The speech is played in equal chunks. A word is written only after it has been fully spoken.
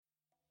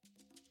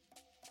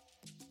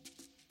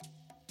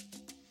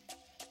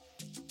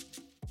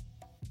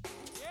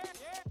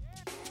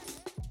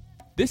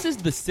This is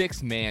the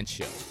Sixth Man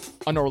Show,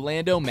 an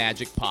Orlando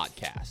Magic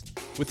podcast,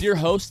 with your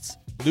hosts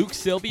Luke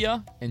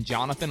Sylvia and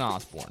Jonathan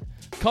Osborne,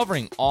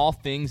 covering all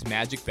things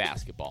Magic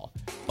basketball.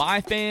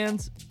 By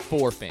fans,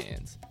 for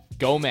fans.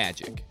 Go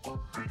Magic.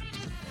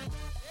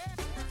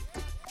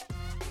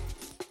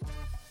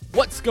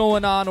 What's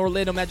going on,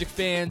 Orlando Magic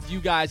fans? You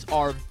guys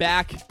are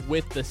back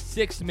with the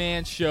Sixth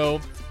Man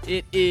Show.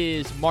 It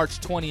is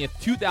March 20th,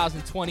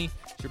 2020.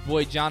 It's your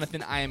boy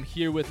Jonathan. I am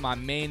here with my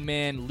main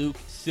man, Luke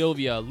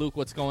Sylvia. Luke,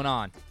 what's going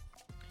on?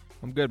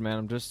 I'm good, man.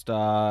 I'm just,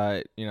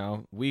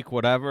 week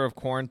whatever of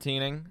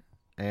quarantining.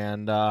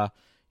 And,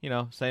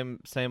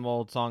 same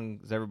old song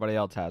as everybody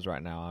else has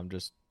right now. I'm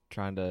just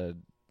trying to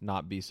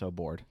not be so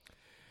bored.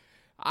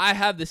 I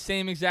have the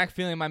same exact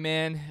feeling, my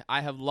man.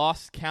 I have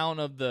lost count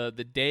of the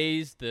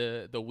days,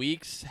 the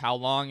weeks, how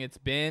long it's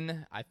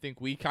been. I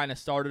think we kind of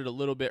started a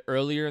little bit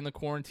earlier in the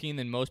quarantine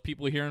than most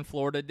people here in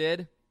Florida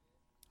did.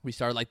 We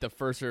started like the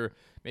first or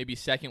maybe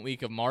second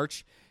week of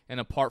March. And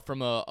apart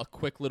from a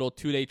quick little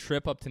 2-day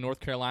trip up to North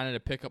Carolina to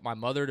pick up my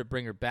mother to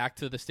bring her back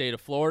to the state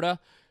of Florida,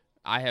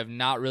 I have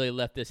not really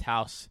left this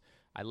house.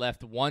 I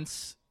left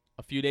once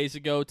a few days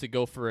ago to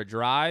go for a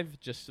drive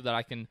just so that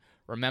I can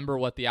remember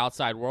what the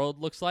outside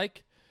world looks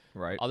like.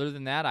 Right. Other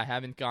than that, I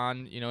haven't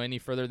gone, any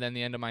further than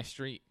the end of my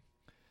street.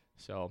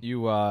 So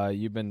what have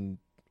you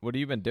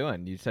been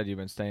doing? You said you've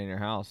been staying in your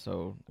house,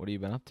 so what have you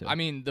been up to? I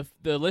mean,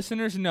 the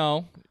listeners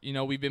know,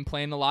 we've been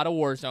playing a lot of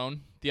Warzone.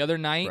 The other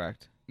night,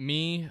 Correct.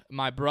 Me,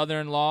 my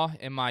brother-in-law,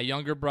 and my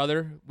younger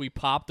brother, we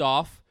popped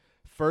off.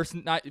 First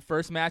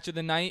match of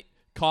the night,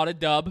 caught a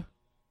dub.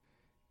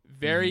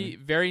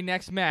 Very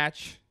next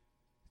match,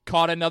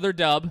 caught another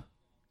dub.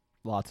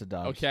 Lots of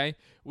dubs. Okay.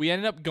 We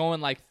ended up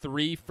going like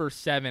 3 for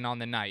 7 on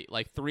the night,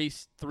 like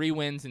three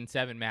wins in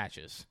 7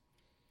 matches.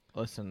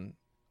 Listen,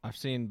 I've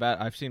seen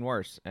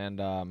worse, and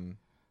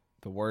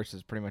the worst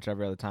is pretty much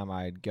every other time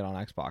I get on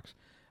Xbox.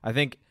 I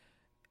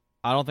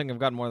don't think I've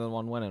gotten more than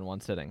one win in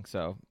one sitting.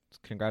 So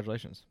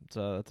congratulations. It's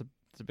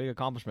a big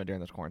accomplishment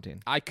during this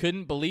quarantine. I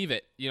couldn't believe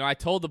it. I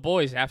told the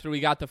boys after we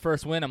got the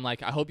first win, I'm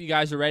like, I hope you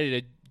guys are ready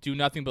to do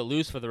nothing but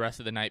lose for the rest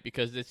of the night,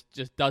 because this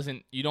just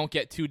you don't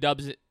get 2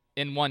 dubs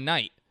in one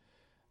night,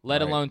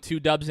 let alone 2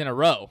 dubs in a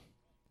row.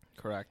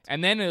 Correct.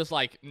 And then it was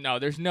like, no,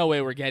 there's no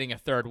way we're getting a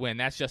third win.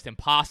 That's just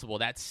impossible.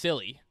 That's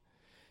silly.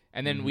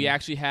 And then we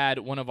actually had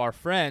one of our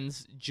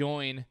friends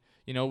join.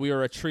 We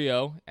were a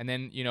trio, and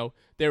then,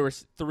 there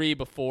was 3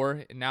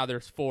 before, and now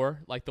there's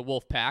 4, like the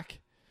Wolf Pack.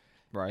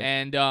 Right.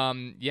 And,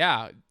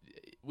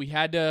 we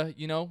had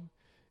to,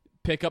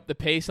 pick up the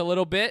pace a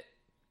little bit.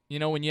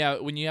 When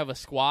you have a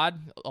squad,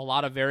 a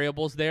lot of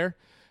variables there.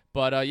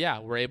 But,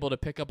 we're able to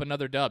pick up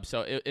another dub.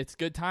 So it's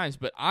good times.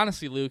 But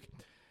honestly, Luke,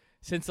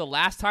 since the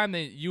last time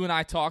that you and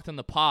I talked on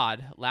the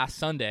pod last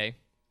Sunday,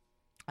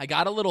 I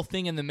got a little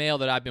thing in the mail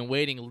that I've been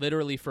waiting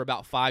literally for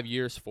about 5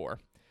 years for.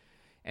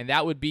 And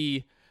that would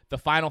be the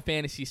Final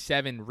Fantasy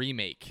VII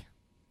Remake.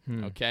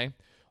 Okay?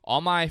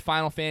 All my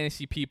Final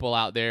Fantasy people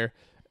out there,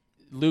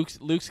 Luke's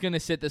going to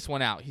sit this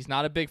one out. He's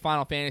not a big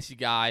Final Fantasy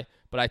guy,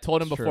 but I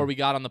told him before we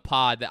got on the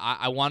pod that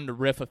I wanted to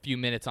riff a few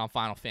minutes on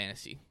Final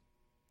Fantasy.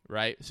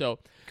 Right? So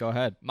go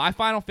ahead. My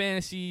Final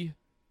Fantasy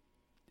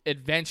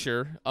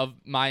adventure of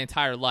my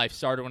entire life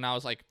started when I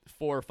was like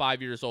 4 or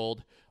 5 years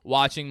old,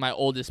 watching my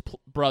oldest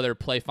brother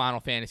play Final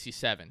Fantasy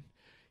VII.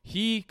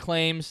 He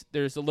claims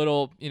there's a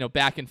little,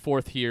 back and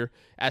forth here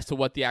as to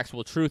what the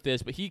actual truth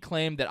is, but he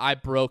claimed that I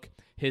broke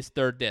his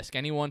 3rd disc.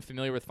 Anyone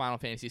familiar with Final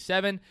Fantasy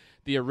VII?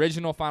 The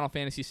original Final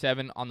Fantasy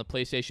VII on the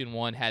PlayStation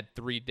 1 had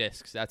 3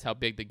 discs. That's how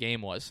big the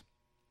game was.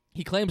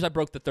 He claims I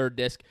broke the 3rd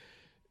disc,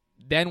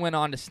 then went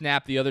on to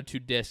snap the other 2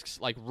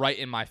 discs like right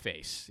in my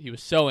face. He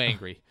was so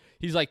angry.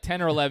 He's like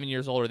 10 or 11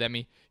 years older than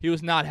me. He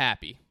was not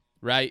happy,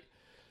 right?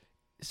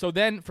 So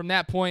then from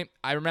that point,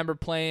 I remember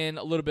playing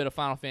a little bit of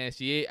Final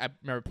Fantasy VIII. I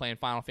remember playing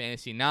Final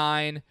Fantasy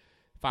IX,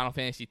 Final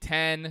Fantasy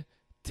X,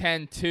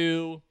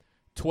 10-2,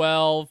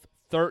 12,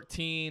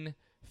 13,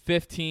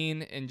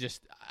 15, and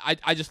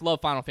I just love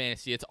Final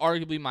Fantasy. It's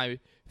arguably my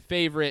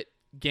favorite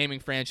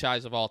gaming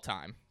franchise of all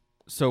time.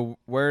 So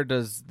where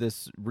does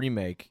this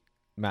remake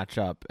match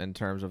up in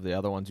terms of the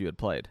other ones you had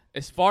played?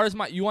 As far as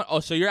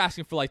so you're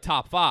asking for like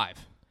top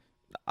 5.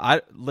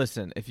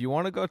 Listen, if you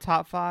want to go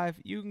top 5,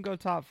 you can go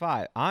top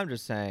 5. I'm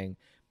just saying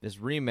this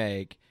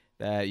remake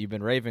that you've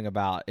been raving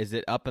about, is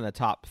it up in the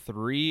top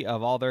 3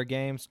 of all their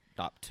games?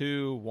 Top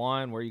 2,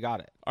 1, where you got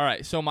it? All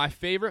right, so my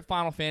favorite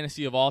Final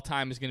Fantasy of all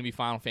time is going to be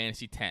Final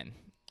Fantasy X.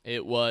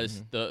 It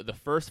was the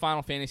first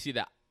Final Fantasy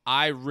that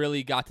I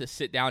really got to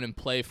sit down and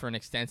play for an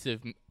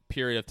extensive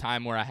period of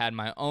time, where I had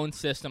my own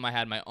system, I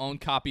had my own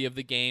copy of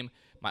the game,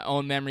 my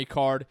own memory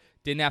card,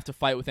 didn't have to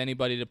fight with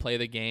anybody to play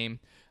the game.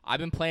 I've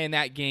been playing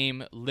that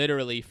game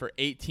literally for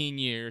 18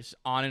 years,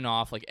 on and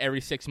off. Like every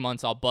 6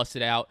 months, I'll bust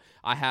it out.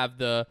 I have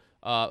the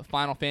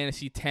Final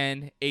Fantasy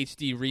X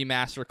HD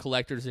Remaster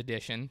Collector's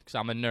Edition, because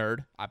I'm a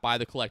nerd. I buy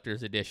the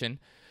Collector's Edition.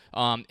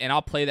 And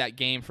I'll play that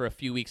game for a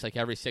few weeks, like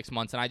every 6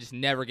 months, and I just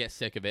never get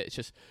sick of it. It's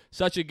just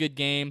such a good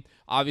game.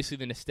 Obviously,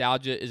 the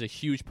nostalgia is a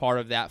huge part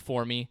of that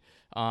for me.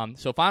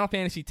 So Final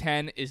Fantasy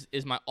X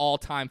is my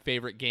all-time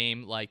favorite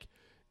game. Like,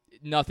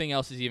 nothing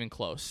else is even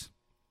close.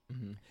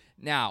 Mm-hmm.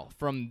 Now,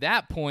 from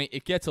that point,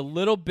 it gets a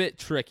little bit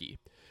tricky.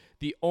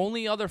 The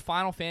only other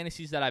Final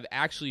Fantasies that I've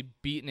actually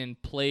beaten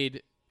and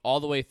played all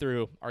the way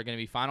through are going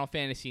to be Final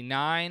Fantasy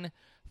IX,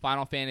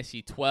 Final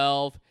Fantasy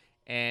XII,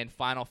 and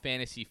Final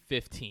Fantasy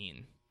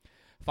 15.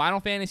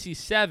 Final Fantasy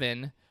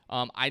 7,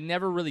 I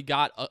never really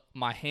got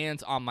my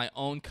hands on my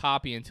own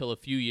copy until a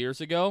few years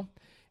ago.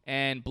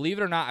 And believe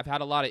it or not, I've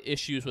had a lot of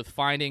issues with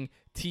finding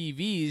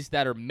TVs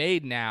that are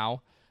made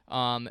now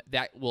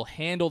that will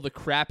handle the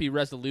crappy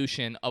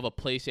resolution of a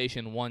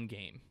PlayStation 1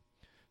 game.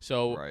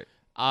 So Right.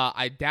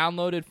 I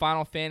downloaded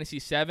Final Fantasy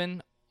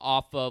 7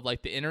 off of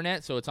like the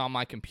internet, so it's on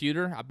my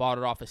computer. I bought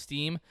it off of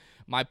Steam.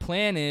 My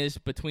plan is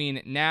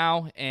between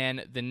now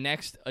and the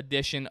next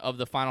edition of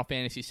the Final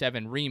Fantasy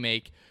 7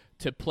 remake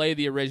to play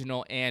the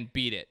original and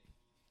beat it.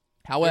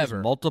 However,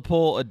 There's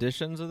multiple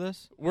editions of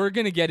this? we're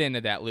going to get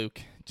into that,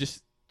 Luke.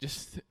 Just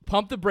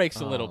pump the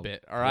brakes a little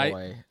bit, all right?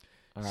 Boy.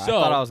 All right. So-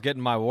 I thought I was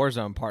getting my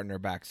Warzone partner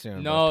back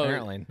soon. No. But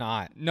apparently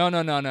not.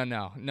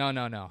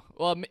 No.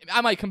 Well,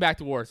 I might come back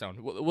to Warzone.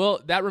 Well,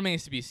 that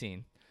remains to be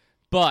seen.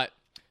 But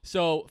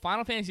so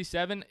Final Fantasy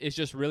VII is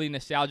just really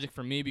nostalgic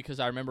for me because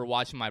I remember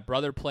watching my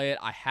brother play it.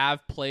 I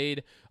have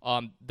played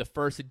the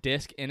first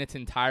disc in its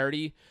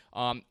entirety.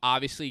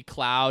 Obviously,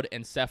 Cloud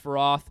and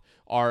Sephiroth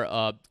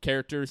are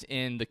characters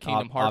in the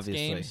Kingdom Hearts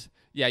Obviously. games.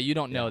 Yeah, you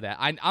don't know that.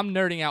 I'm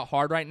nerding out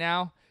hard right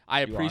now.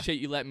 I You are. appreciate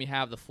you letting me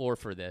have the floor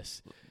for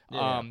this.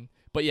 Yeah.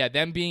 But yeah,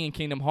 them being in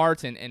Kingdom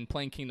Hearts and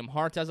playing Kingdom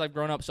Hearts as I've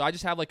grown up, so I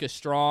just have like a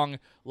strong,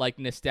 like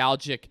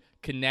nostalgic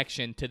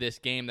connection to this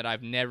game that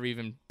I've never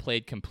even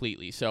played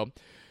completely. So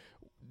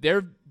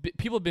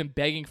people have been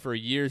begging for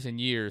years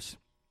and years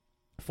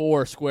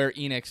for Square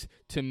Enix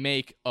to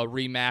make a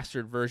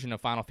remastered version of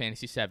Final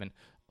Fantasy VII.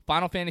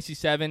 Final Fantasy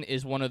VII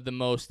is one of the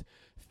most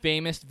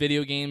famous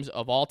video games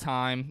of all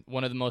time,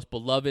 one of the most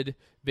beloved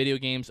video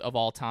games of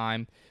all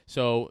time.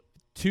 So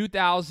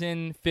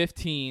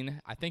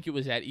 2015, I think it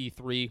was at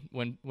E3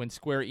 when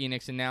Square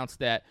Enix announced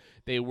that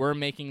they were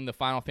making the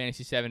Final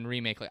Fantasy VII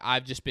remake. Like,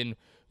 I've just been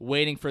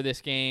waiting for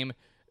this game,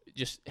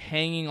 just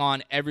hanging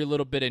on every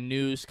little bit of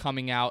news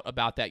coming out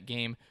about that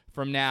game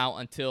from now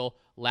until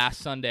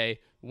last Sunday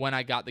when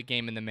I got the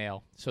game in the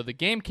mail. So the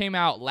game came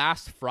out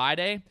last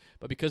Friday,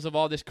 but because of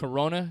all this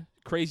corona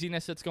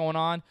craziness that's going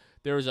on,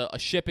 there was a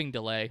shipping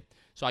delay.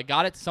 So I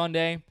got it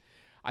Sunday.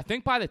 I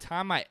think by the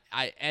time I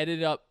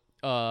ended up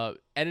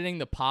editing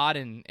the pod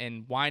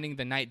and winding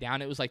the night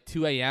down, it was like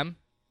 2 a.m.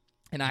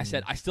 And I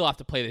said, I still have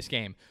to play this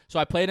game. So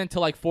I played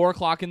until like 4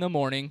 o'clock in the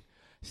morning,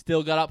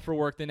 still got up for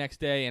work the next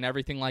day and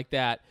everything like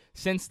that.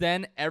 Since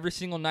then, every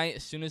single night,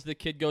 as soon as the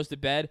kid goes to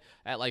bed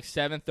at like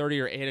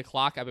 7:30 or 8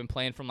 o'clock, I've been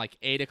playing from like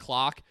 8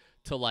 o'clock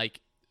to like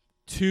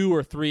 2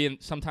 or 3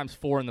 and sometimes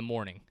 4 in the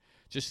morning.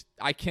 Just,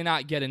 I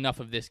cannot get enough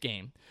of this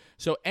game.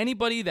 So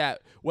anybody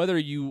that, whether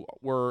you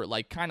were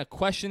like kind of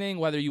questioning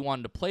whether you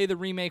wanted to play the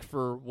remake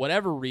for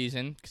whatever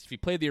reason, because if you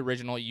played the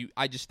original,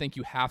 I just think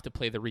you have to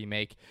play the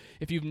remake.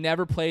 If you've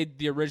never played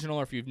the original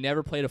or if you've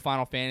never played a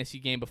Final Fantasy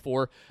game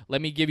before,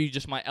 let me give you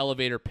just my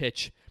elevator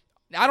pitch.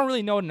 I don't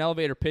really know what an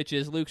elevator pitch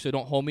is, Luke, so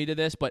don't hold me to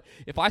this, but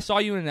if I saw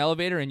you in an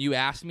elevator and you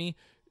asked me,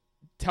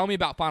 tell me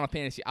about Final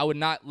Fantasy, I would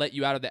not let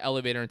you out of the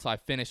elevator until I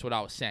finished what I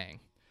was saying.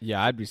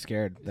 Yeah, I'd be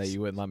scared that you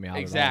wouldn't let me out.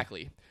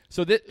 Exactly.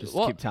 So this, Just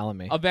well, keep telling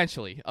me.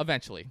 Eventually.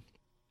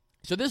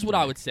 So this is what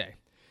I would say.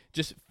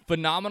 Just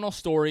phenomenal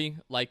story.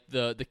 Like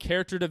the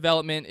character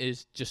development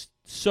is just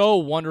so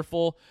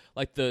wonderful.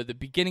 Like the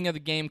beginning of the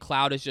game,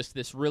 Cloud is just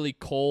this really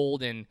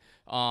cold and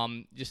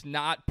just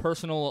not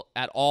personal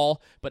at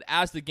all. But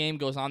as the game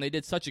goes on, they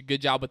did such a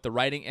good job with the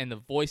writing and the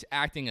voice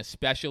acting,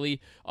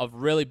 especially of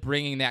really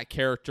bringing that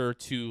character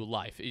to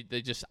life.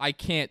 I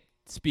can't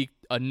speak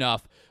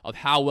enough of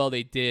how well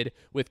they did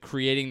with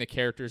creating the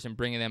characters and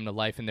bringing them to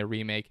life in their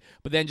remake.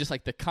 But then just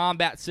like the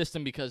combat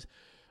system, because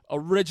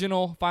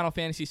original Final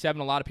Fantasy VII,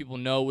 a lot of people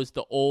know, was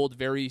the old,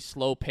 very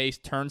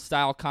slow-paced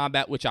turnstile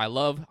combat, which I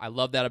love. I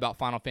love that about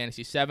Final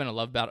Fantasy VII. I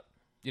love about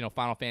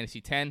Final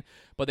Fantasy X.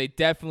 But they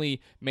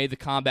definitely made the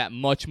combat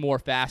much more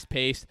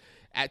fast-paced.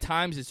 At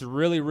times, it's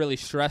really, really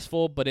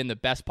stressful, but in the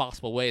best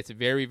possible way. It's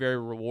very, very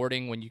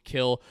rewarding when you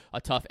kill a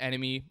tough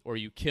enemy or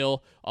you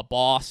kill a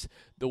boss.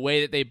 The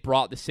way that they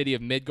brought the city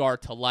of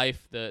Midgard to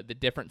life, the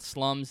different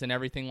slums and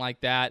everything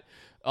like that.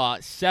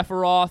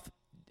 Sephiroth,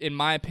 in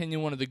my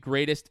opinion, one of the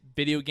greatest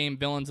video game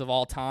villains of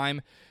all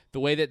time. The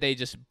way that they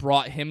just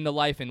brought him to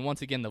life, and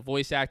once again, the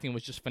voice acting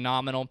was just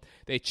phenomenal.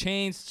 They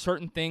changed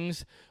certain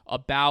things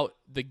about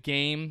the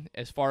game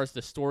as far as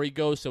the story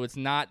goes, so it's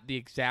not the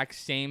exact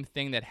same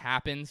thing that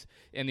happens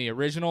in the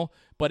original,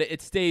 but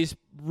it stays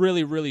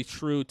really, really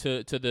true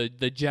to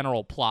the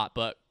general plot.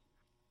 But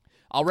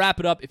I'll wrap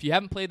it up. If you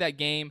haven't played that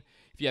game,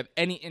 if you have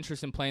any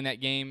interest in playing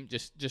that game,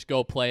 just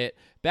go play it.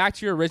 Back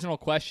to your original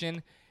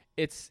question,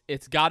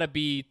 it's got to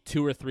be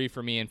 2 or 3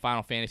 for me in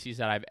Final Fantasies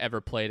that I've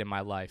ever played in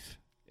my life.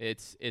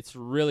 It's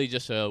really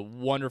just a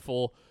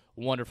wonderful,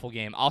 wonderful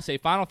game. I'll say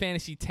Final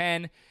Fantasy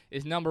X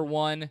is number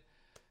 1.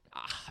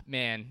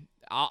 Man,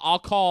 I'll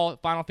call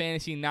Final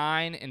Fantasy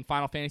 9 and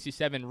Final Fantasy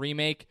 7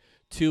 Remake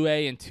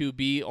 2A and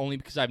 2B only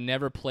because I've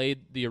never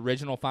played the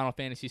original Final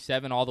Fantasy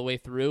 7 all the way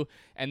through.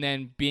 And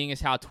then being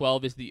as how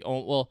 12 is the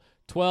only, well,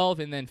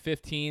 12 and then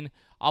 15.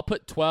 I'll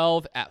put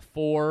 12 at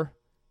 4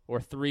 or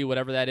 3,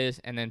 whatever that is,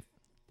 and then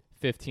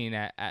 15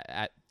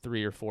 at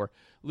 3 or 4.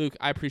 Luke,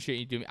 I appreciate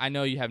you doing. I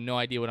know you have no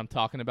idea what I'm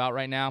talking about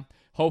right now.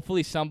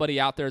 Hopefully somebody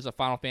out there is a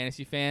Final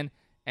Fantasy fan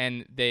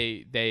and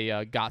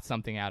they got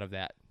something out of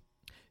that.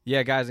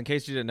 Yeah, guys, in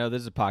case you didn't know,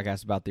 this is a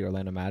podcast about the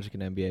Orlando Magic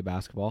and NBA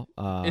basketball.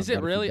 Is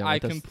it really? I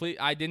didn't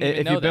even know that.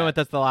 If you've been with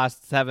us the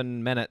last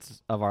 7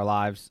 minutes of our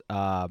lives,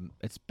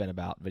 it's been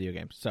about video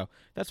games. So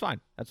that's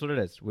fine. That's what it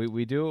is.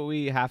 We do what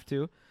we have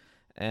to.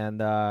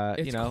 And,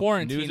 it's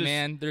quarantine,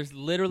 man. There's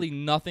literally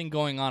nothing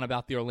going on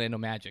about the Orlando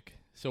Magic.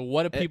 So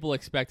what do people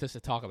expect us to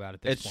talk about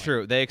at this point? It's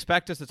true. They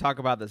expect us to talk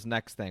about this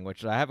next thing,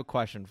 which I have a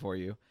question for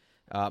you.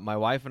 My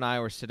wife and I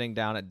were sitting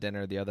down at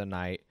dinner the other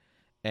night,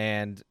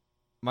 and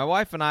my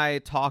wife and I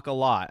talk a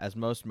lot, as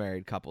most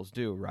married couples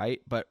do, right?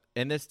 But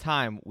in this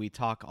time, we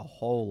talk a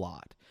whole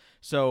lot.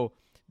 So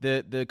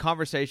the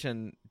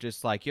conversation,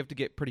 just like, you have to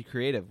get pretty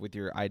creative with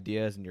your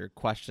ideas and your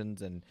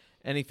questions and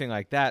anything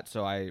like that.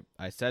 So I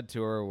said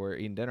to her, we're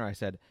eating dinner, I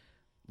said,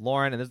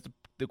 Lauren, and this is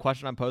the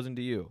question I'm posing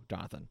to you,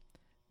 Jonathan.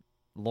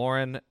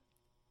 Lauren,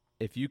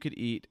 if you could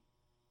eat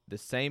the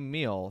same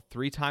meal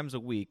 3 times a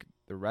week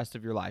the rest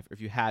of your life, if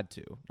you had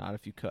to, not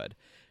if you could,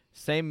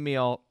 same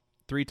meal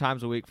 3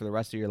 times a week for the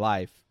rest of your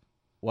life,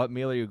 what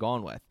meal are you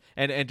going with?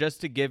 And just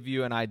to give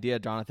you an idea,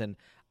 Jonathan,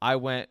 I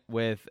went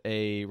with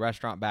a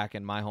restaurant back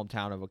in my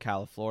hometown of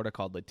Ocala, Florida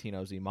called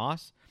Latino's y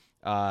Mas.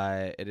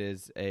 It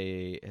is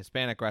a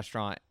Hispanic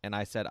restaurant, and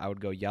I said I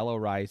would go yellow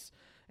rice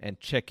and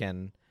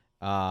chicken,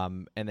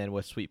 and then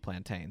with sweet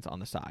plantains on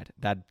the side.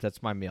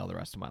 That's my meal the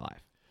rest of my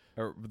life.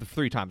 Or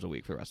 3 times a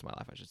week for the rest of my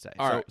life, I should say.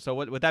 All right. So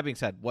with that being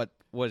said, what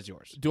is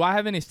yours? Do I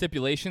have any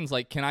stipulations?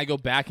 Like, can I go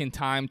back in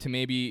time to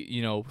maybe,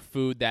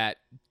 food that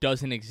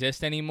doesn't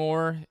exist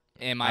anymore?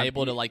 Am I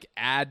able to, like,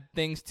 add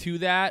things to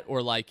that?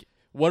 Or, like,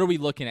 what are we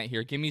looking at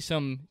here? Give me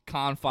some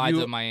confines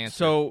of my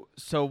answer.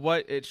 So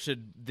what it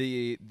should,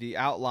 the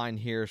outline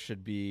here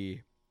should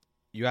be,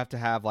 you have to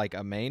have, like,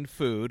 a main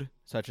food,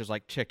 such as,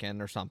 like,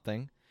 chicken or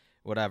something,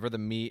 whatever, the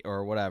meat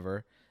or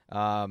whatever.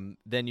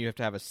 Then you have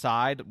to have a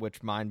side,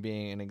 which mine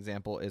being an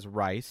example is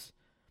rice.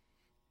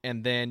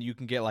 And then you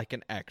can get like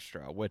an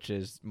extra, which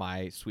is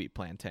my sweet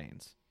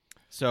plantains.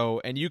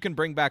 So, and you can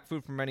bring back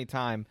food from any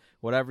time,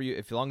 whatever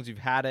as long as you've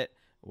had it,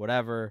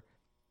 whatever,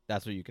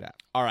 that's what you could have.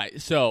 All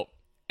right. So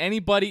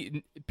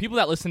people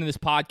that listen to this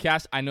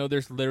podcast, I know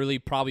there's literally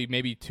probably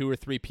maybe 2 or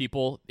 3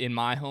 people in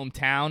my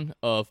hometown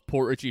of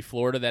Port Richey,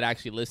 Florida that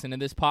actually listen to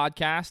this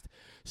podcast.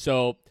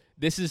 So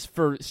this is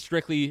for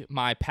strictly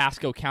my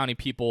Pasco County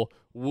people.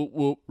 Whoop,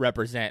 whoop,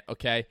 represent,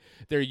 okay?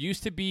 There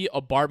used to be a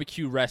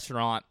barbecue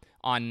restaurant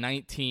on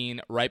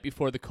 19 right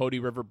before the Cody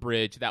River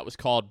Bridge that was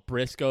called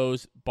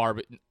Briscoe's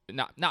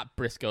not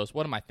Briscoe's.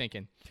 What am I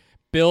thinking?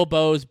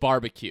 Bilbo's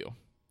Barbecue,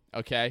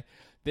 okay?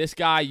 This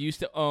guy used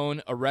to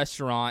own a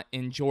restaurant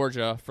in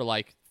Georgia for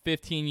like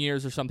 15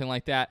 years or something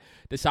like that.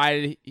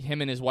 Decided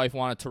him and his wife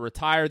wanted to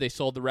retire. They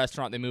sold the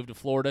restaurant. They moved to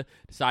Florida.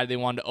 Decided they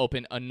wanted to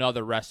open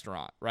another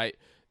restaurant, right?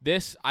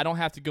 This, I don't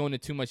have to go into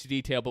too much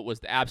detail, but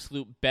was the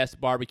absolute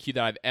best barbecue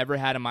that I've ever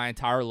had in my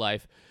entire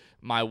life.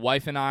 My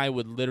wife and I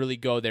would literally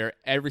go there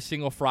every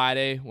single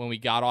Friday when we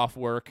got off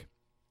work,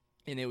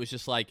 and it was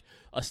just like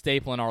a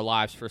staple in our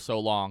lives for so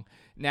long.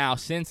 Now,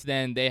 since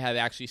then, they have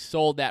actually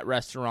sold that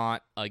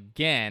restaurant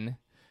again,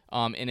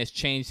 and it's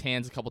changed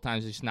hands a couple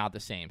times. It's just not the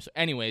same. So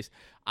anyways,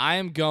 I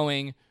am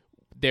going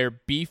their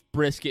beef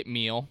brisket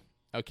meal,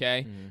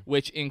 okay,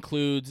 which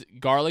includes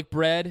garlic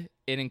bread.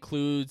 It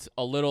includes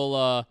a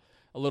little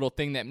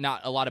thing that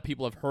not a lot of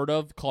people have heard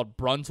of called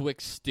Brunswick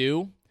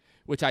stew,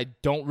 which I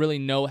don't really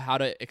know how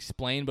to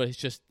explain, but it's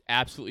just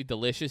absolutely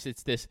delicious.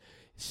 It's this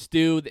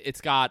stew.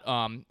 It's got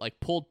like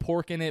pulled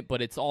pork in it,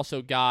 but it's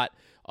also got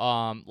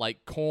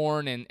like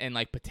corn and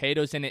like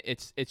potatoes in it.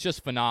 It's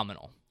just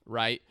phenomenal,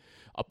 right?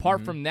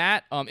 Apart from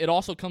that, it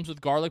also comes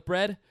with garlic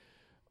bread.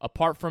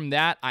 Apart from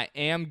that, I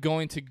am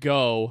going to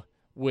go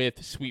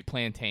with sweet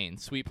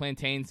plantains. Sweet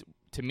plantains,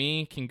 to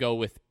me, can go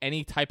with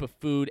any type of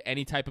food,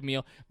 any type of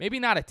meal. Maybe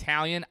not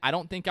Italian. I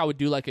don't think I would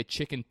do like a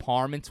chicken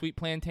parm and sweet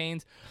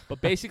plantains,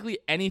 but basically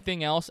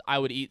anything else I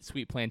would eat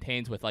sweet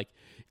plantains with. Like,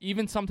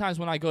 even sometimes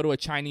when I go to a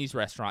Chinese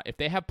restaurant, if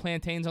they have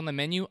plantains on the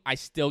menu, I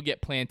still get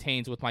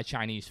plantains with my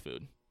Chinese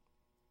food.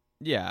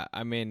 Yeah,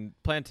 I mean,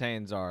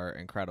 plantains are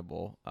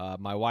incredible.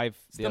 My wife,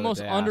 it's the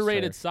most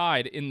underrated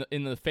side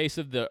in the face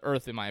of the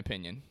earth, in my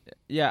opinion.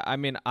 Yeah, I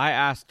mean, I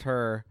asked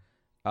her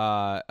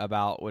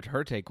about what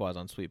her take was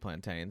on sweet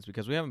plantains,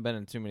 because we haven't been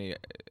in too many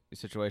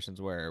situations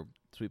where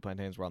sweet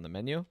plantains were on the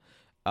menu.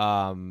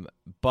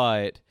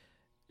 But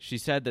she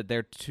said that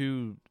they're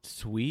too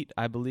sweet,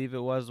 I believe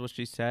it was what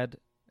she said.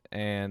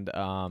 and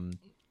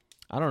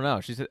I don't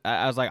know. She said,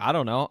 I was like, I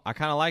don't know. I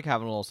kind of like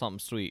having a little something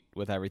sweet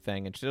with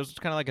everything, and she was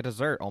kind of like a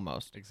dessert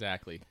almost.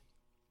 Exactly.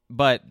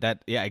 But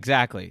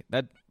exactly.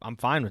 That I'm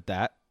fine with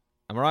that.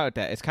 I'm all right with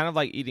that. It's kind of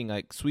like eating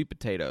like sweet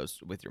potatoes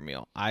with your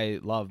meal. I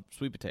love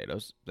sweet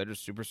potatoes. They're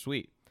just super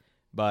sweet.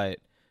 But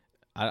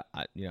I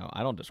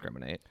don't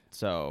discriminate.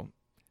 So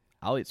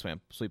I'll eat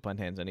sweet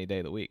plantains any day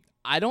of the week.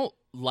 I don't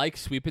like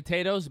sweet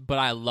potatoes, but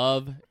I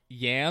love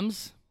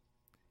yams,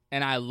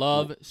 and I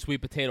love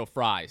sweet potato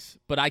fries.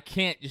 But I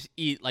can't just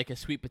eat like a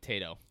sweet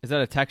potato. Is that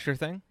a texture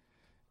thing?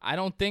 I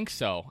don't think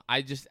so.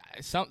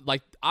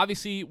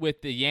 Obviously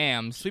with the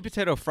yams, Sweet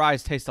potato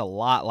fries taste a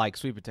lot like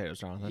sweet potatoes,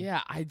 Jonathan.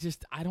 yeah, I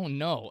don't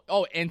know.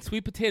 Oh, and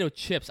sweet potato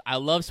chips. I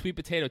love sweet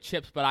potato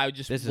chips, but I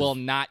just will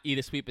not eat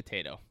a sweet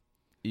potato.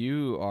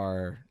 You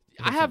are.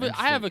 I have a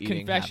eating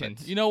confession.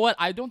 habits. You know what?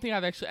 I don't think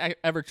I've actually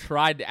ever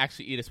tried to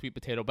actually eat a sweet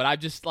potato, but I've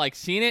just like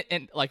seen it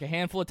and like a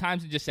handful of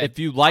times and just said, If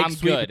you like I'm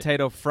sweet good.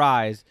 potato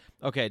fries,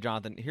 okay,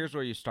 Jonathan, here's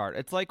where you start.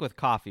 It's like with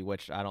coffee,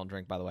 which I don't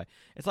drink, by the way.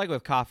 It's like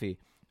with coffee.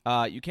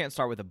 You can't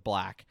start with a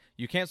black.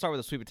 You can't start with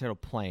a sweet potato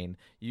plain.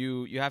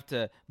 You have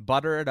to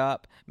butter it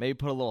up, maybe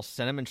put a little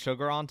cinnamon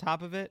sugar on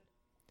top of it,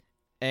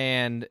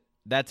 and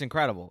that's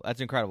incredible. That's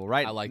incredible,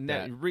 right? I like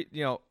that.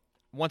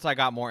 Once I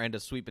got more into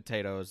sweet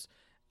potatoes,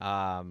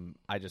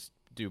 I just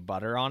do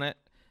butter on it,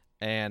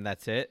 and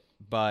that's it.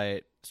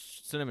 But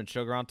cinnamon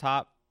sugar on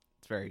top,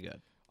 it's very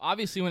good.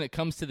 Obviously, when it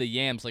comes to the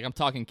yams, like I'm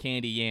talking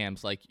candy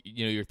yams, like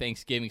your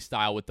Thanksgiving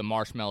style with the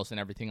marshmallows and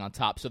everything on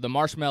top. So the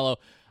marshmallow,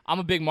 I'm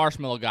a big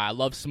marshmallow guy. I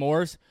love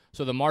s'mores,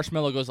 so the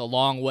marshmallow goes a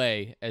long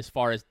way as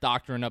far as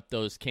doctoring up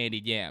those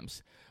candied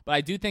yams. But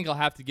I do think I'll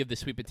have to give the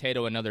sweet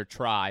potato another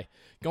try.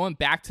 Going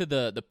back to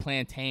the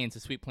plantains, the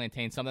sweet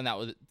plantains, something that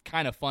was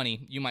kind of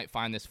funny. You might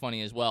find this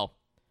funny as well.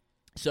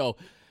 So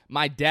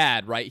my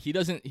dad, right,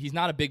 he's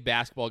not a big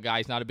basketball guy.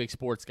 He's not a big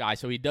sports guy,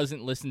 so he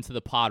doesn't listen to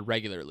the pod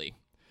regularly.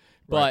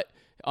 Right.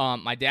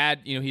 But my dad,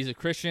 he's a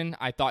Christian.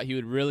 I thought he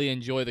would really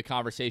enjoy the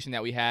conversation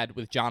that we had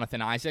with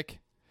Jonathan Isaac.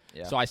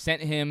 Yeah. So I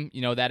sent him,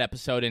 that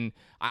episode, and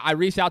I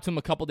reached out to him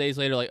a couple days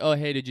later, like, oh,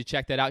 hey, did you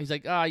check that out? He's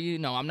like,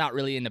 I'm not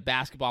really into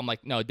basketball. I'm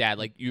like, no, Dad,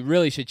 like, you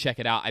really should check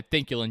it out. I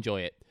think you'll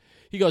enjoy it.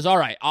 He goes, all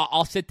right,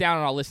 I'll sit down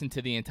and I'll listen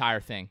to the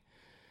entire thing.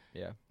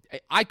 Yeah.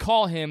 I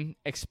call him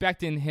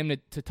expecting him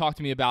to talk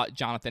to me about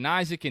Jonathan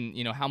Isaac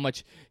and, how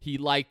much he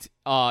liked,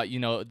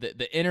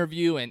 the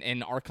interview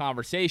and our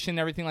conversation and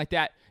everything like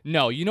that.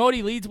 No, you know what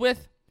he leads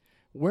with?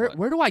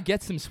 Where do I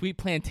get some sweet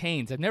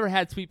plantains? I've never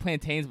had sweet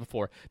plantains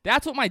before.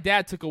 That's what my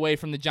dad took away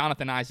from the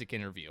Jonathan Isaac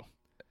interview,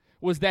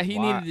 was that he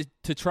needed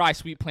to try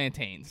sweet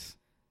plantains.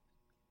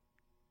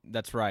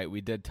 That's right. We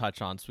did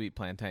touch on sweet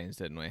plantains,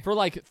 didn't we? For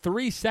like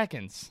 3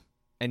 seconds.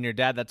 And your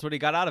dad, that's what he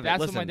got out of it. That's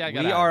Listen, what my dad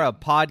got we out are of a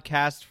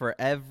podcast for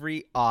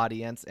every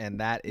audience, and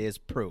that is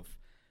proof.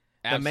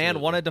 Absolutely. The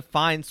man wanted to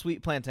find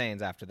sweet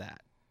plantains after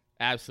that.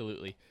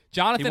 Absolutely.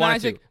 Jonathan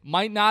Isaac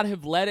might not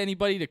have led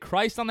anybody to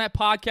Christ on that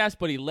podcast,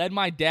 but he led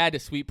my dad to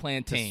sweet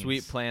plantains.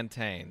 Sweet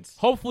plantains.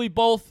 Hopefully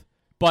both,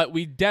 but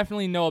we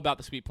definitely know about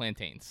the sweet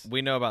plantains.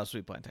 We know about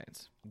sweet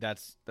plantains.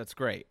 That's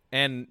great.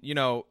 And,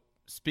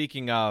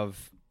 speaking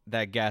of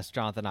that guest,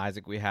 Jonathan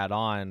Isaac, we had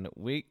on,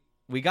 we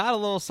got a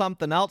little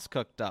something else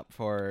cooked up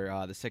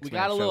for the 6 Man Show. We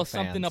got a little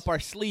fans. something up our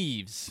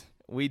sleeves.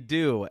 We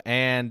do.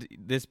 And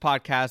this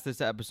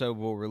episode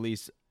will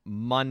release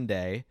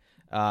Monday,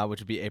 which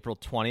will be April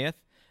 20th.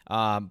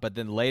 But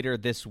then later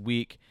this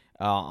week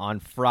on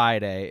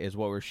Friday is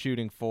what we're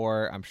shooting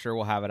for. I'm sure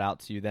we'll have it out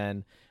to you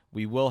then.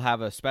 We will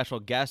have a special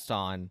guest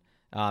on.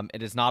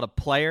 It is not a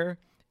player.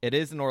 It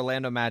is an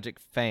Orlando Magic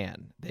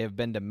fan. They have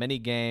been to many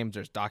games.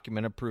 There's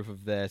documented proof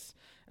of this.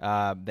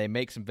 They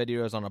make some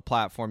videos on a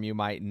platform you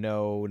might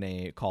know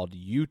called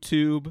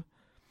YouTube.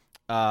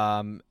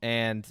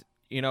 And,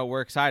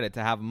 we're excited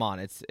to have them on.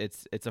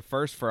 It's a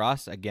first for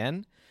us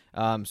again.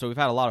 So we've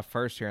had a lot of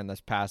firsts here in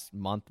this past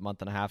month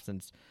and a half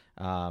since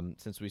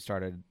we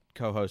started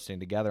co-hosting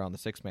together on the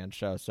 6 Man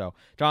Show. So,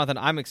 Jonathan,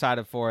 I'm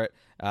excited for it.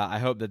 I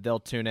hope that they'll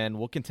tune in.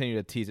 We'll continue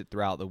to tease it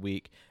throughout the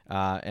week,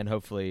 and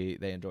hopefully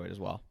they enjoy it as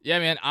well. Yeah,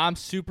 man, I'm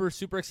super,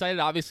 super excited.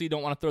 Obviously,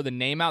 don't want to throw the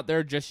name out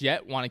there just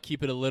yet. Want to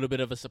keep it a little bit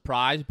of a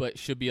surprise, but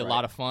should be a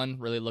lot of fun.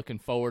 Really looking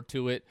forward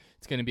to it.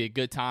 It's going to be a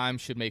good time.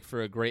 Should make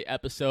for a great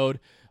episode.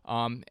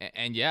 You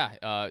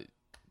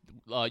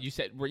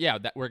said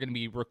that we're going to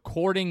be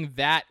recording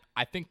that,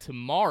 I think,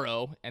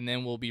 tomorrow, and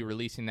then we'll be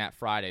releasing that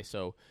Friday.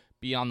 So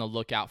be on the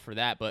lookout for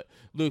that. But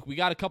Luke, we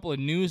got a couple of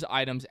news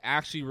items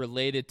actually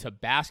related to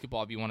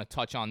basketball. If you want to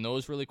touch on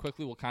those really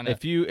quickly, we'll kind of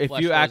if you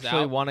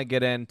actually want to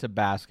get into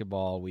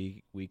basketball,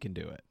 we can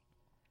do it.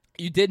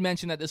 You did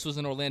mention that this was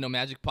an Orlando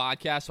Magic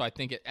podcast, so I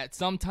think at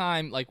some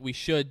time we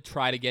should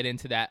try to get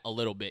into that a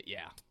little bit.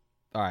 Yeah.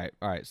 All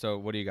right. So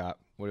what do you got?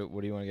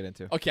 What do you want to get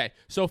into? Okay,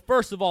 so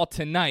first of all,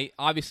 tonight,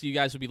 obviously you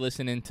guys will be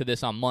listening to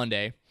this on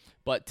Monday,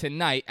 but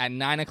tonight at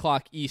 9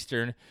 o'clock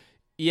Eastern,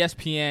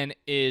 ESPN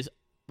is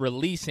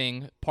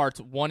releasing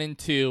parts 1 and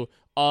 2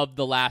 of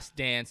The Last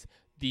Dance,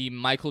 the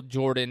Michael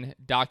Jordan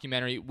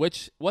documentary.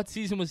 What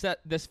season was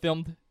this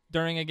filmed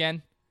during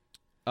again?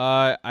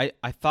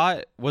 I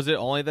thought, was it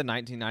only the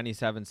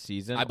 1997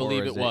 season? I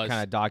believe or is it was.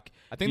 Kind of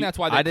I think that's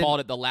why they called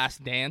it The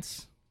Last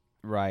Dance.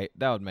 Right,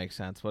 that would make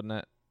sense, wouldn't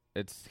it?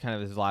 It's kind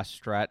of his last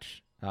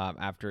stretch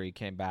after he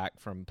came back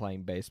from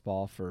playing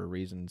baseball for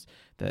reasons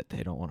that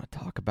they don't want to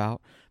talk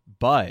about.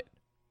 But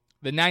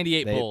the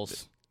 98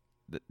 Bulls.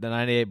 The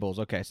 98 Bulls.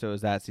 Okay, so it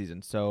was that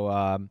season.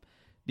 So,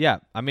 yeah,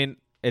 I mean,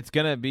 it's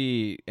going to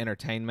be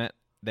entertainment.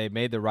 They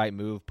made the right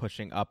move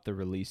pushing up the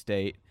release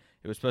date.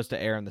 It was supposed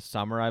to air in the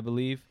summer, I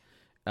believe.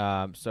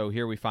 So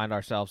here we find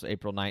ourselves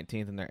April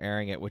 19th, and they're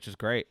airing it, which is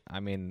great. I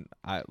mean,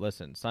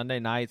 listen, Sunday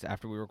nights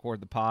after we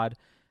record the pod,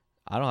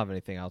 I don't have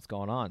anything else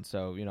going on.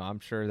 So, I'm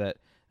sure that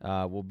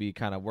we'll be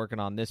kind of working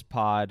on this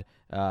pod,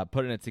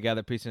 putting it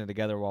together, piecing it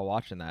together while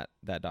watching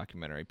that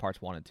documentary,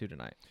 parts 1 and 2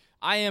 tonight.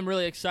 I am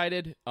really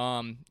excited.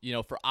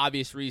 For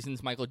obvious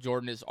reasons, Michael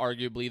Jordan is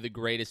arguably the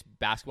greatest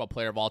basketball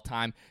player of all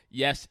time.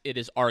 Yes, it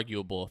is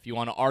arguable. If you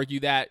want to argue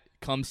that,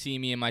 come see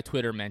me in my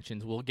Twitter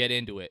mentions. We'll get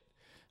into it.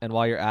 And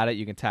while you're at it,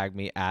 you can tag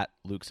me at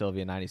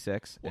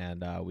LukeSylvia96,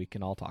 and we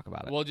can all talk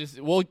about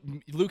it.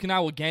 Luke and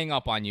I will gang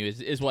up on you.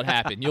 Is what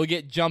happened. You'll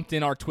get jumped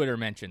in our Twitter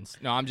mentions.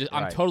 No, I'm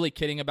totally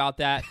kidding about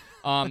that.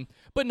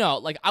 But no,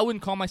 like I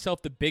wouldn't call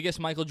myself the biggest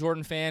Michael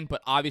Jordan fan,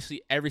 but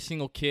obviously every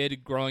single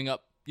kid growing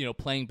up,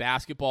 playing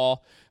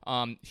basketball,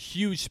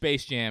 huge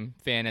Space Jam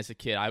fan as a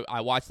kid.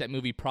 I watched that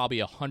movie probably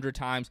 100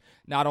 times,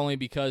 not only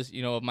because,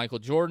 of Michael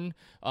Jordan,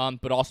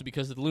 but also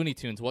because of the Looney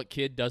Tunes. What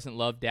kid doesn't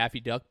love Daffy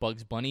Duck,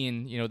 Bugs Bunny,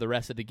 and, the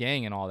rest of the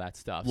gang and all that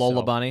stuff?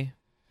 Lola Bunny?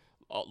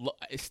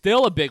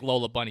 Still a big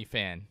Lola Bunny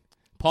fan.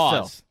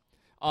 Pause.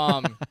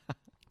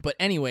 But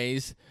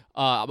anyways,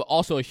 I'm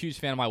also a huge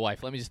fan of my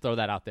wife. Let me just throw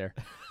that out there.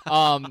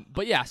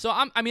 But yeah, so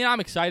I'm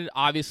excited.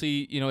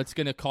 Obviously, it's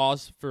going to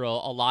cause for a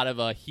lot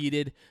of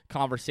heated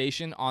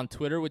conversation on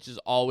Twitter, which is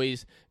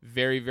always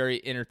very,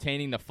 very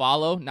entertaining to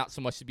follow. Not so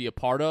much to be a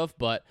part of,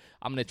 but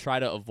I'm going to try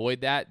to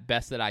avoid that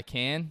best that I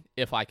can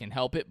if I can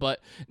help it. But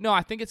no,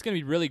 I think it's going to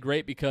be really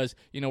great because,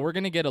 we're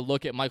going to get a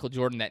look at Michael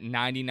Jordan that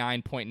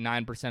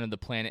 99.9% of the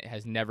planet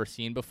has never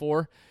seen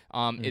before.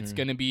 It's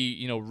going to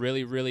be,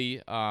 really,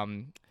 really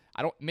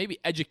maybe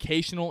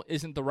educational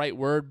isn't the right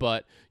word,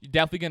 but you're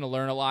definitely going to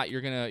learn a lot.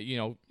 You're going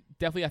to,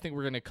 definitely I think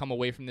we're going to come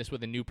away from this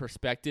with a new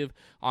perspective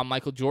on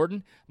Michael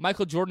Jordan.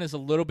 Michael Jordan is a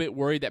little bit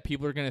worried that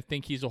people are going to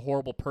think he's a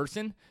horrible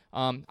person.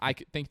 I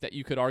think that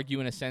you could argue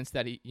in a sense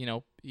that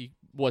he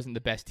wasn't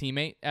the best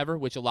teammate ever,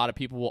 which a lot of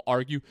people will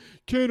argue.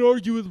 Can't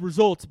argue with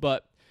results,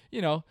 but,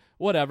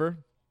 whatever.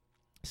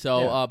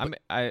 So,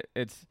 yeah,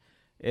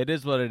 it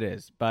is what it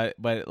is. But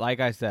like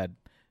I said,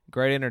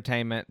 great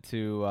entertainment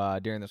to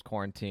during this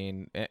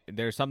quarantine.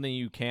 There's something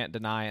you can't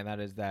deny, and that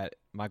is that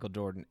Michael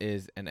Jordan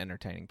is an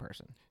entertaining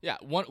person. Yeah,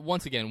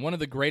 once again, one of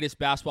the greatest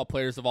basketball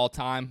players of all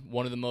time,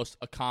 one of the most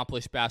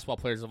accomplished basketball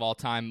players of all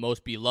time,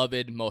 most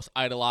beloved, most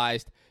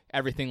idolized,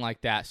 everything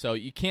like that. So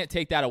you can't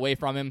take that away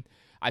from him.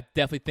 I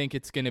definitely think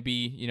it's going to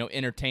be,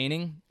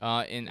 entertaining.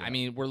 I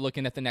mean, we're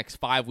looking at the next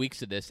 5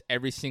 weeks of this.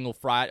 Every single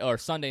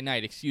Sunday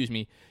night, at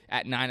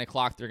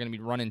 9:00, they're going to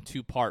be running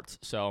 2 parts.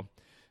 So.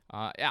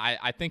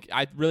 I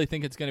really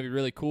think it's going to be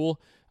really cool.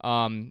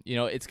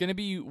 It's going to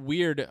be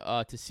weird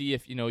to see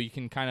if you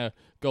can kind of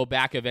go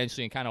back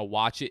eventually and kind of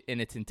watch it in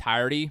its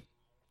entirety,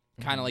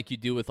 kind of like you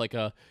do with like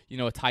a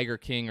Tiger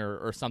King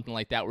or something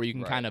like that, where you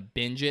can kind of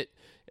binge it.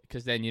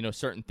 Because then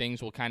certain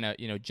things will kind of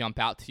jump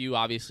out to you.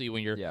 Obviously,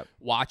 when you're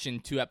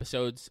watching 2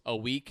 episodes a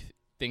week,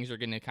 things are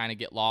going to kind of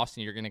get lost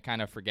and you're going to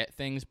kind of forget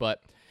things.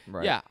 But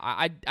yeah,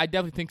 I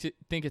definitely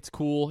think it's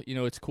cool.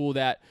 It's cool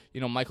that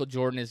Michael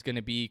Jordan is going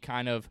to be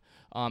kind of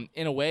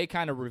in a way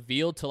kind of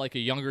revealed to like a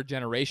younger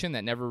generation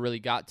that never really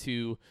got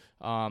to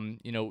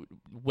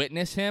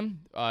witness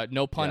him.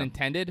 No pun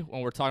intended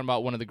when we're talking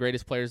about one of the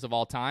greatest players of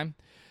all time.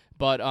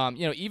 But,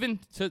 even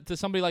to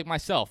somebody like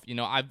myself,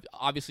 I've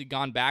obviously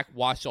gone back,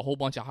 watched a whole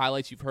bunch of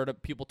highlights. You've heard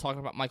of people talking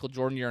about Michael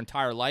Jordan your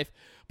entire life,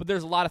 but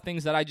there's a lot of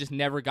things that I just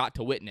never got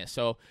to witness.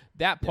 So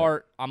that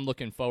part, I'm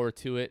looking forward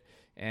to it.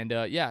 And,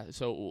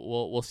 so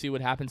we'll see what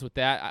happens with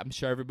that. I'm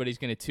sure everybody's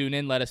going to tune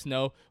in. Let us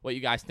know what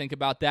you guys think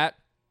about that.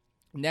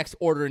 Next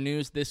order of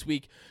news this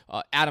week,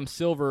 Adam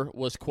Silver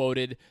was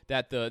quoted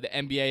that the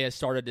NBA has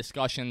started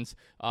discussions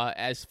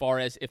as far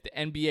as if the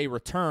NBA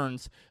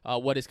returns,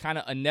 what is kind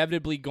of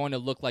inevitably going to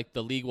look like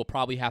the league will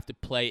probably have to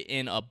play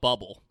in a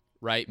bubble,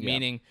 right? Yeah.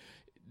 Meaning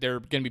they're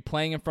going to be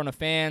playing in front of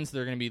fans.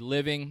 They're going to be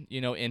living,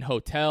 in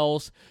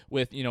hotels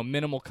with,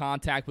 minimal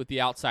contact with the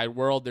outside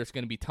world. There's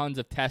going to be tons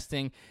of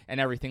testing and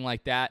everything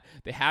like that.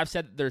 They have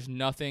said that there's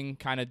nothing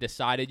kind of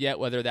decided yet,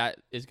 whether that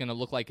is going to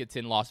look like it's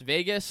in Las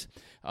Vegas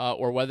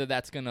or whether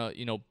that's going to,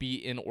 be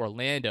in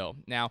Orlando.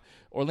 Now,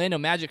 Orlando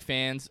Magic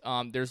fans,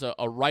 there's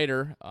a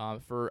writer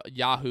for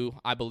Yahoo,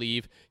 I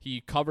believe.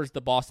 He covers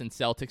the Boston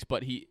Celtics,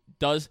 but he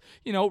does,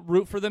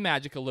 root for the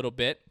Magic a little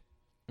bit.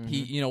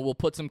 He, will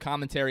put some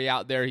commentary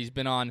out there. He's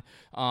been on,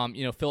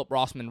 Philip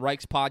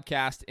Rossman-Reich's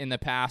podcast in the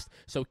past.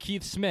 So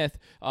Keith Smith,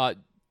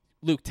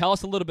 Luke, tell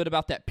us a little bit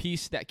about that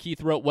piece that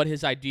Keith wrote, what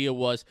his idea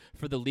was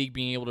for the league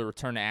being able to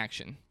return to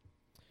action.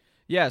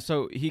 Yeah,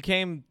 so he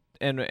came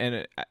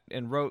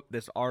and wrote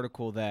this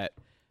article that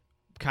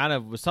kind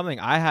of was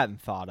something I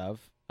hadn't thought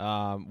of,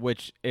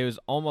 which it was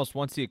almost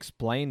once he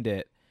explained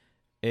it,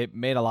 it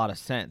made a lot of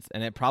sense,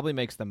 and it probably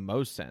makes the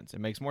most sense. It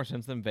makes more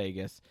sense than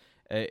Vegas.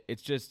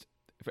 It's just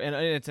in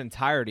its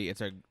entirety,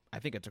 I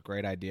think it's a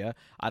great idea.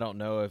 I don't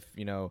know if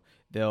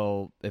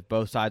if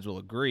both sides will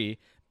agree,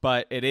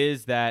 but it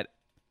is that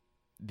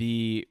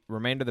the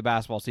remainder of the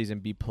basketball season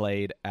be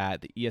played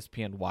at the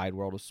ESPN Wide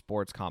World of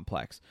Sports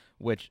complex,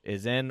 which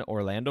is in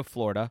Orlando,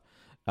 Florida.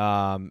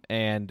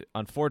 And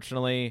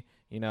unfortunately,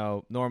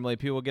 normally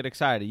people get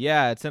excited.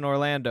 Yeah, it's in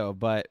Orlando,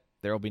 but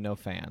there will be no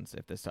fans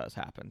if this does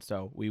happen.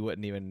 So we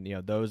wouldn't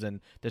even, those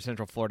in the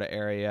Central Florida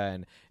area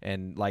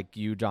and like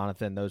you,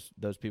 Jonathan,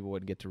 those people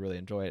wouldn't get to really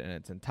enjoy it in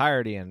its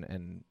entirety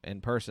and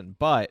in person.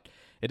 But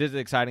it is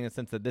exciting in the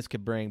sense that this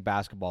could bring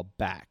basketball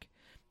back.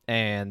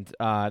 And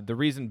the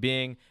reason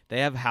being, they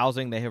have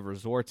housing, they have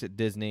resorts at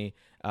Disney.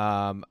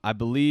 I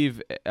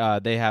believe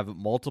they have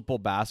multiple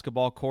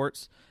basketball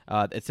courts.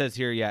 It says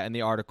here, in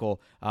the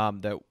article,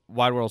 that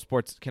Wide World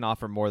Sports can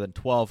offer more than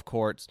 12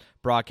 courts,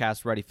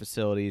 broadcast-ready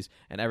facilities,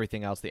 and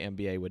everything else the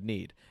NBA would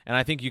need. And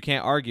I think you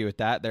can't argue with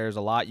that. There's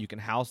a lot. You can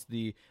house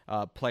the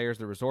players.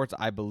 The resorts,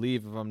 I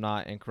believe, if I'm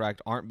not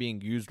incorrect, aren't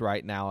being used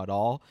right now at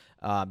all.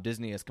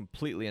 Disney is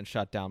completely in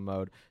shutdown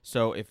mode.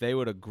 So if they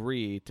would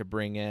agree to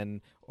bring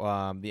in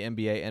the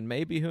NBA, and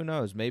maybe, who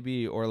knows,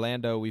 maybe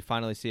Orlando, we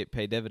finally see it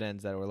pay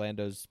dividends that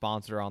Orlando's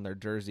sponsor on their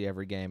jersey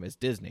every game is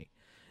Disney.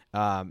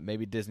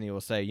 Maybe Disney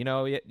will say, you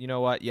know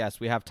what? Yes,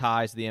 we have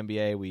ties to the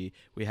NBA.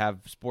 We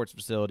have sports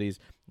facilities.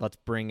 Let's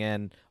bring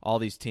in all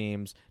these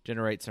teams,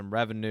 generate some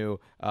revenue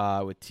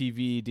with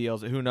TV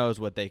deals. Who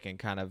knows what they can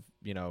kind of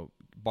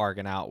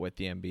bargain out with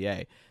the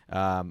NBA.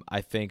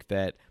 I think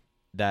that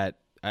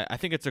I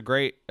think it's a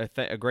great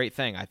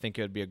thing. I think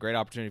it would be a great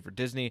opportunity for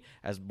Disney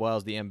as well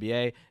as the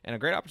NBA, and a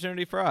great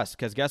opportunity for us.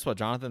 Because guess what,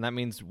 Jonathan? That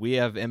means we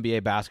have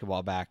NBA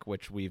basketball back,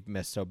 which we've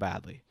missed so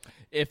badly.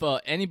 If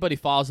anybody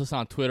follows us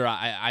on Twitter,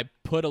 I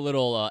put a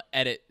little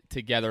edit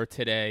together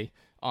today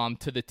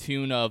to the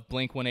tune of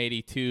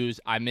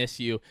Blink-182's "I Miss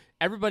You."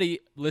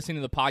 Everybody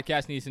listening to the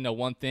podcast needs to know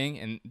one thing,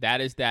 and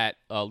that is that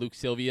Luke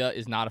Sylvia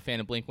is not a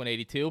fan of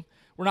Blink-182.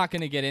 We're not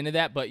going to get into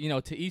that, but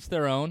to each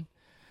their own.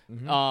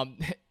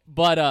 Mm-hmm.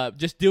 But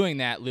just doing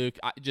that, Luke,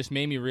 just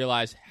made me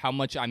realize how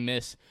much I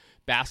miss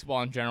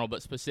basketball in general,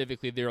 but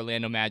specifically the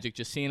Orlando Magic.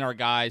 Just seeing our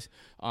guys,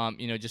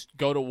 just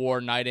go to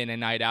war night in and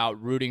night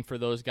out, rooting for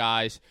those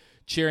guys,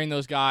 cheering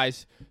those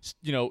guys,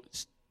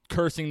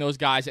 cursing those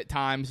guys at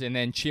times, and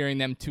then cheering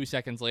them 2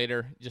 seconds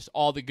later. Just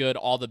all the good,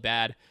 all the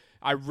bad.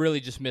 I really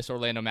just miss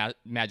Orlando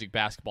Magic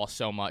basketball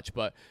so much.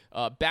 But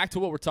back to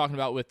what we're talking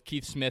about with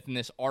Keith Smith and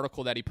this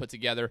article that he put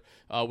together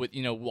with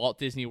Walt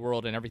Disney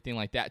World and everything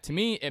like that. To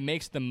me, it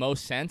makes the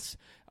most sense.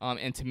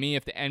 And to me,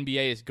 if the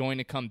NBA is going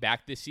to come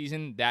back this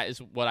season, that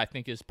is what I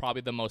think is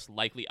probably the most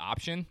likely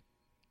option.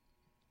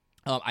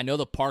 I know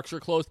the parks are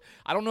closed.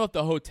 I don't know if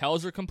the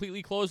hotels are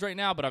completely closed right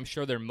now, but I'm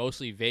sure they're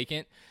mostly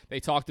vacant.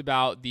 They talked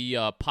about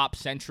the Pop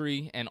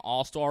Century and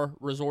All-Star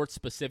resorts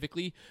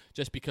specifically,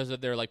 just because of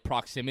their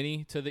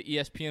proximity to the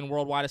ESPN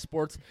Worldwide of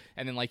Sports.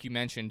 And then, like you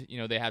mentioned,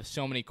 they have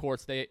so many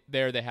courts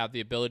there. They have the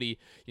ability,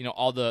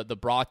 all the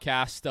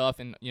broadcast stuff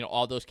and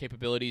all those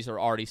capabilities are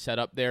already set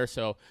up there.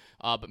 So,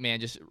 but man,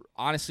 just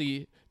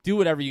honestly, do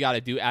whatever you got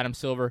to do, Adam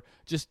Silver.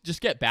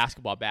 Just get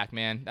basketball back,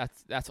 man.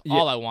 That's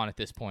all I want at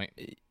this point.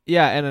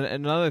 Yeah, and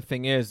another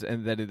thing is,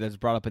 and that's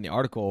brought up in the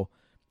article,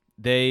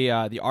 the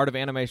Art of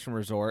Animation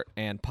Resort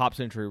and Pop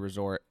Century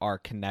Resort are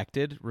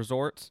connected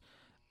resorts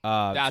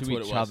that's to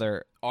what each it was.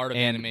 other. Art of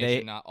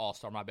Animation, not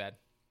All-Star, my bad.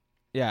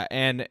 Yeah,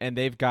 and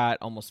they've got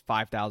almost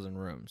 5,000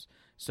 rooms.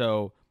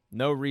 So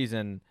no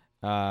reason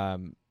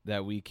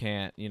that we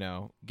can't,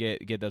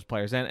 get those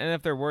players in. And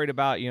if they're worried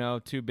about,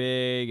 too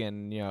big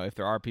and, if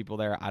there are people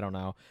there, I don't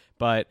know.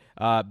 But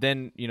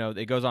then,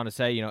 it goes on to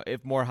say,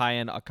 if more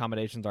high-end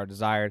accommodations are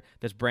desired,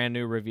 this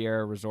brand-new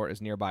Riviera Resort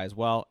is nearby as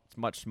well. It's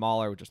much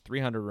smaller with just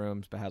 300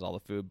 rooms, but has all the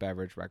food,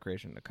 beverage,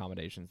 recreation,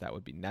 accommodations that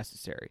would be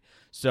necessary.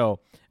 So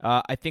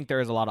I think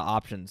there is a lot of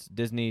options.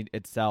 Disney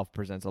itself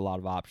presents a lot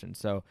of options.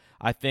 So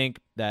I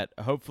think that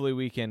hopefully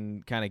we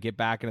can kind of get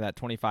back into that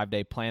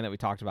 25-day plan that we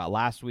talked about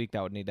last week.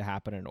 That would need to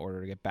happen in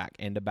order to get back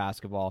into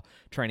basketball,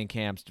 training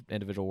camps,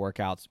 individual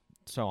workouts,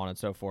 so on and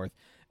so forth.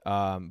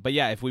 But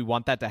yeah, if we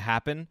want that to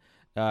happen,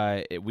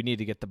 we need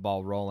to get the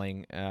ball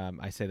rolling.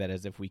 I say that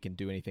as if we can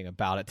do anything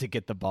about it to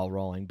get the ball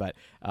rolling. But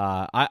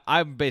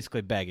I'm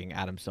basically begging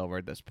Adam Silver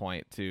at this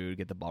point to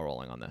get the ball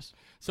rolling on this.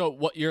 So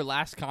what your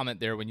last comment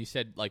there when you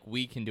said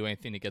we can do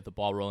anything to get the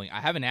ball rolling,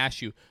 I haven't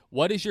asked you,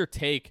 what is your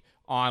take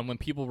on when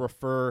people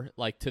refer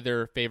to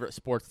their favorite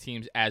sports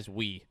teams as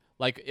we?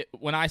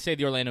 When I say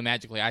the Orlando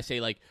Magic, I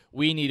say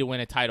we need to win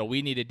a title.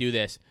 We need to do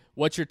this.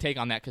 What's your take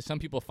on that? Because some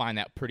people find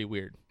that pretty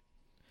weird.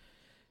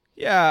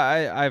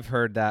 Yeah, I've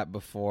heard that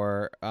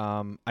before.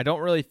 I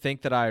don't really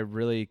think that I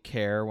really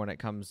care when it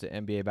comes to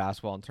NBA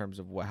basketball in terms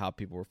of how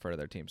people refer to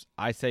their teams.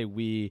 I say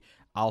we,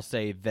 I'll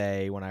say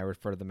they when I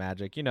refer to the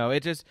Magic.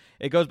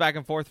 It goes back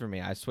and forth for me.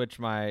 I switch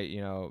my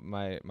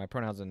my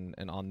pronouns and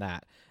on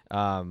that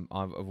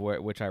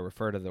which I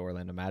refer to the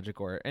Orlando Magic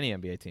or any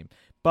NBA team.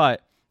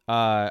 But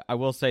I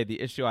will say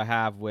the issue I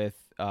have with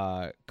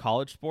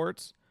college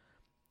sports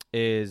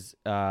is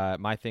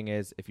my thing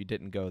is if you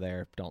didn't go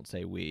there, don't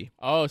say we.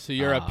 Oh, so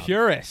you're a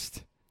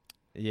purist.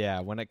 Yeah,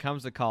 when it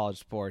comes to college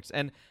sports,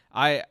 and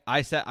I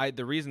said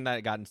the reason that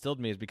it got instilled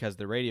in me is because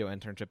the radio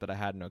internship that I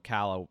had in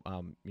Ocala,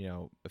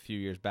 a few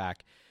years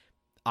back,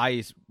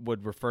 I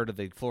would refer to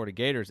the Florida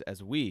Gators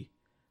as we,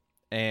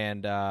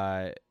 and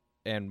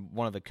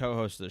one of the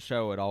co-hosts of the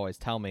show would always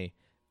tell me,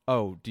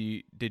 "Oh,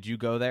 did you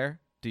go there?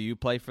 Do you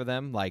play for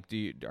them? Like,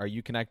 are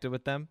you connected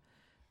with them?"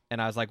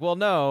 And I was like, well,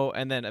 no.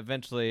 And then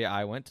eventually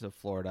I went to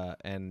Florida,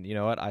 and you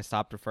know what? I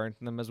stopped referring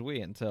to them as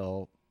we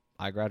until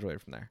I graduated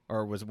from there,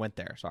 or went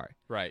there. Sorry.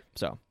 Right.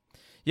 So,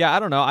 yeah, I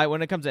don't know.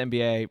 When it comes to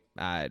NBA,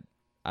 I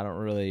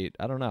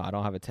don't know. I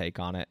don't have a take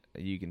on it.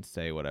 You can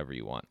say whatever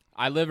you want.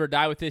 I live or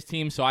die with this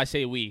team, so I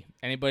say we.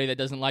 Anybody that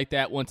doesn't like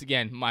that, once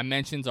again, my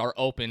mentions are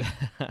open.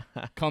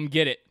 Come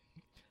get it.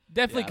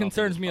 Definitely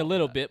concerns me a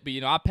little bit, but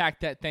I packed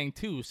that thing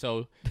too.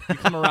 So you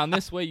come around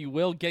this way, you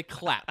will get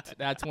clapped.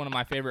 That's one of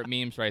my favorite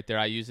memes right there.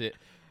 I use it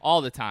all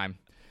the time.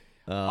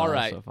 All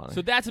right,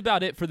 so that's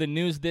about it for the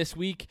news this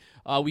week.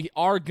 We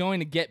are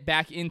going to get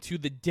back into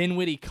the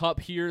Dinwiddie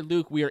Cup here,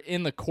 Luke. We are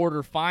in the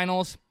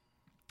quarterfinals.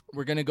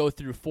 We're going to go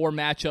through 4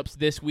 matchups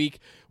this week,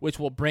 which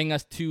will bring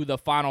us to the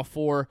Final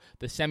Four,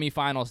 the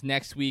semifinals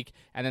next week,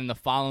 and then the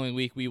following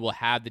week we will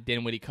have the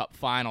Dinwiddie Cup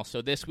final.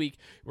 So this week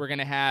we're going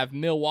to have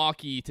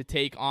Milwaukee to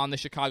take on the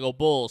Chicago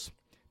Bulls.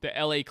 The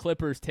LA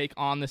Clippers take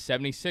on the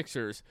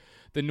 76ers.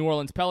 The New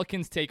Orleans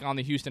Pelicans take on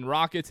the Houston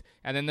Rockets,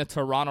 and then the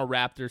Toronto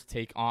Raptors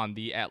take on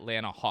the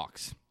Atlanta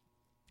Hawks.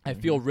 I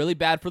feel really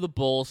bad for the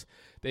Bulls.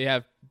 They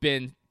have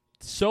been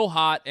so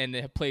hot and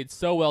they have played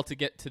so well to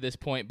get to this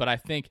point, but I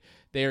think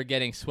they are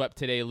getting swept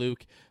today,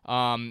 Luke.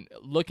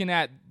 Looking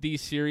at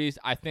these series,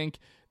 I think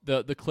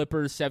the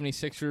Clippers,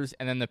 76ers,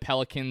 and then the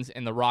Pelicans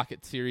and the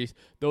Rockets series,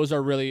 those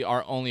are really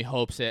our only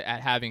hopes at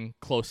having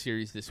close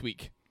series this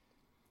week.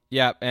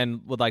 Yeah,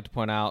 and would like to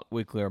point out,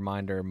 weekly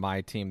reminder,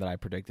 my team that I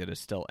predicted is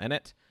still in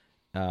it.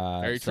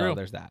 Very so true.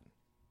 There's that.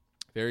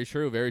 Very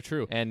true, very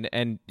true.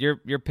 And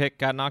your pick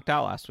got knocked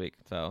out last week,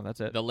 so that's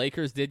it. The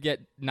Lakers did get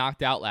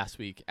knocked out last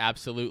week,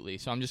 absolutely.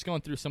 So I'm just going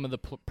through some of the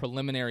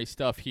preliminary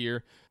stuff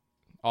here.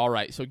 All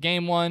right, so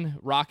game 1,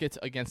 Rockets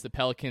against the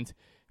Pelicans.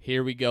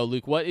 Here we go,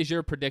 Luke. What is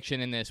your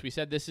prediction in this? We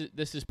said this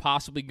is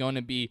possibly going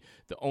to be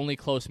the only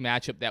close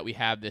matchup that we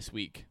have this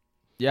week.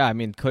 Yeah, I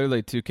mean,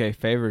 clearly 2K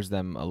favors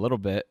them a little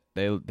bit.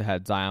 They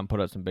had Zion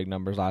put up some big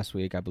numbers last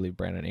week. I believe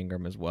Brandon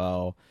Ingram as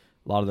well.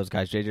 A lot of those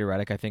guys. JJ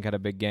Redick, I think, had a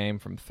big game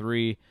from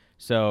 3.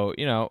 So,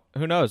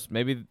 who knows?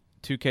 Maybe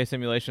 2K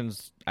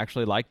simulations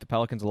actually like the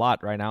Pelicans a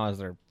lot right now as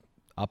they're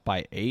up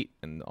by 8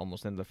 and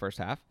almost into the first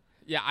half.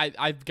 Yeah,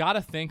 I've got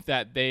to think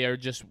that they are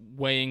just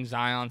weighing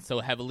Zion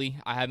so heavily.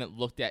 I haven't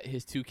looked at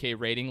his 2K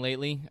rating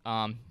lately.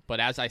 But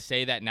as I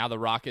say that, now the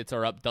Rockets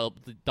are up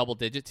double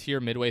digits here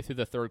midway through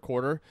the third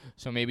quarter.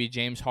 So maybe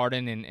James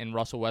Harden and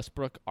Russell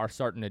Westbrook are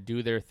starting to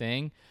do their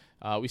thing.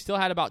 We still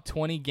had about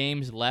 20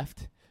 games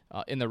left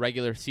in the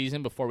regular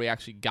season before we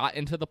actually got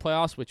into the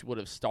playoffs, which would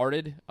have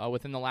started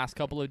within the last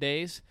couple of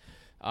days.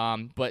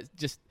 But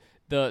just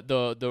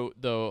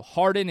the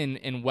Harden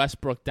and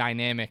Westbrook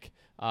dynamic,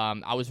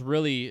 I was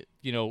really,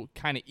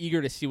 kind of eager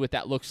to see what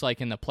that looks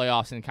like in the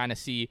playoffs and kind of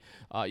see,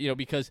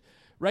 because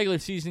regular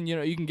season,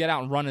 you can get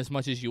out and run as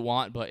much as you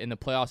want, but in the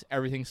playoffs,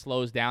 everything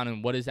slows down.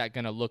 And what is that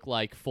going to look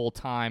like full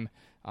time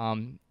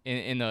in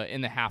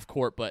the half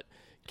court? But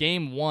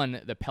game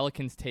 1, the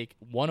Pelicans take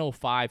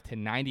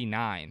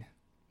 105-99.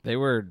 They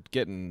were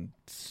getting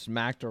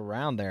smacked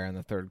around there in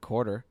the third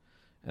quarter,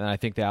 and I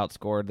think they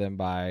outscored them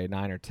by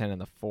 9 or 10 in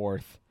the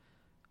fourth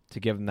to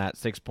give them that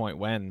 6-point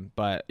win.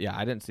 But, yeah,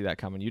 I didn't see that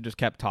coming. You just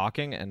kept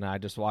talking, and I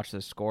just watched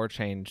the score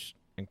change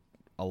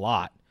a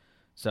lot.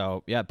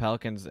 So, yeah,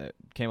 Pelicans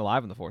came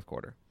alive in the fourth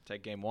quarter.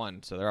 Take game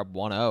 1. So they're up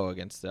 1-0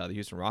 against the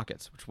Houston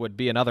Rockets, which would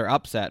be another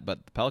upset,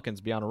 but the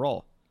Pelicans be on a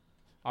roll.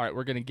 All right,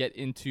 we're going to get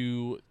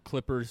into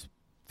Clippers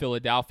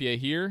Philadelphia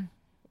here.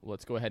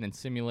 Let's go ahead and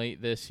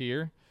simulate this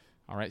here.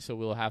 All right, so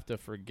we'll have to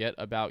forget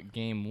about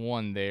game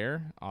 1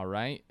 there. All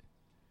right.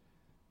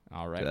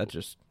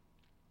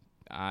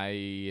 I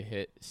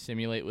hit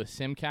simulate with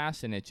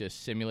Simcast, and it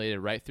just simulated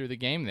right through the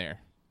game there.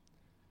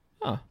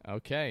 Huh.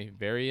 Okay,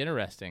 very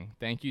interesting.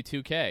 Thank you,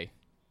 2K.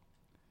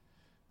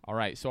 All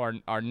right, so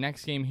our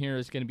next game here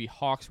is going to be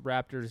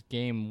Hawks-Raptors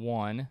game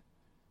 1.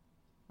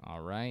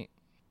 All right.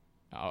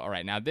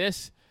 Now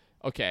this,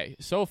 okay,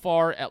 so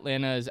far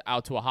Atlanta is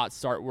out to a hot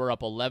start. We're up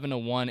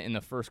 11-1 in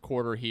the first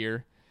quarter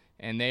here,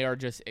 and they are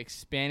just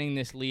expanding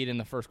this lead in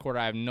the first quarter.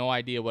 I have no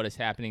idea what is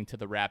happening to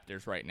the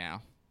Raptors right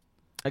now.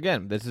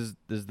 Again, this is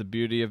the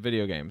beauty of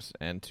video games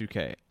and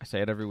 2K. I say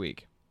it every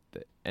week.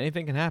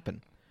 Anything can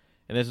happen.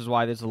 And this is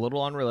why this is a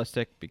little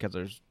unrealistic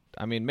because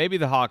maybe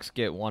the Hawks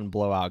get one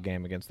blowout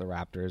game against the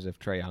Raptors if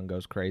Trae Young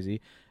goes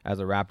crazy, as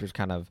the Raptors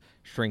kind of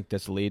shrink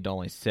this lead to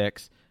only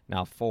 6,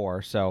 now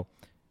 4. So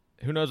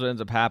who knows what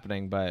ends up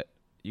happening, but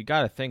you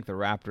got to think the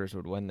Raptors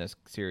would win this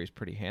series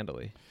pretty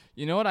handily.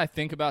 You know what I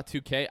think about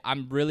 2K?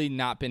 I'm really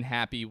not been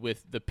happy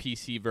with the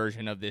PC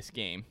version of this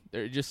game.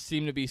 There just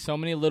seem to be so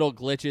many little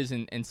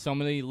glitches and so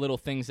many little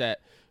things that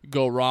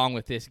go wrong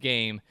with this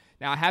game.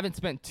 Now, I haven't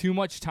spent too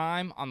much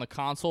time on the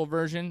console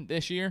version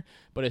this year,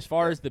 but as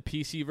far as the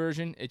PC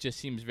version, it just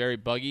seems very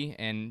buggy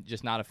and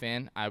just not a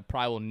fan. I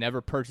probably will never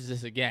purchase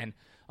this again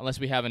unless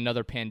we have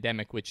another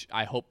pandemic, which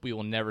I hope we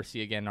will never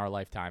see again in our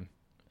lifetime.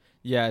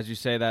 Yeah, as you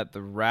say that,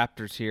 the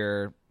Raptors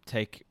here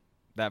take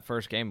that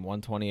first game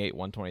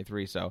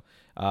 128-123. So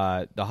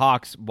the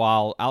Hawks,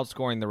 while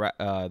outscoring the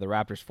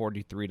Raptors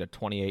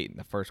 43-28 in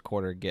the first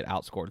quarter, get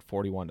outscored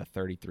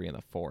 41-33 in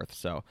the fourth.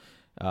 So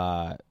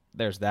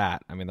there's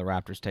that. I mean, the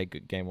Raptors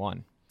take game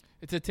one.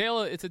 It's a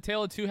tale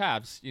of two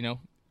halves.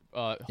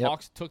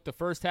 Hawks took the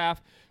first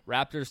half.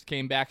 Raptors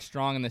came back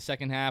strong in the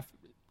second half.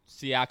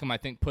 Siakam, I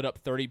think, put up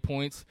 30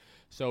 points.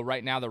 So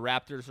right now the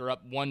Raptors are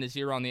up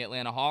 1-0 on the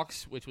Atlanta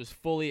Hawks, which was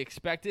fully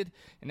expected.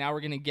 And now we're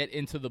going to get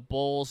into the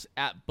Bulls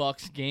at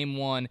Bucks game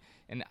 1.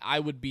 And I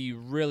would be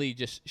really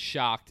just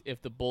shocked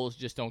if the Bulls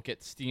just don't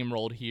get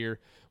steamrolled here.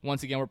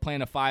 Once again, we're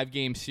playing a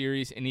 5-game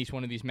series in each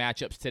one of these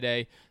matchups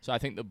today. So I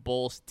think the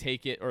Bucks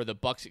take it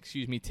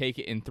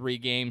in 3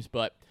 games.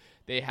 But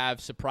they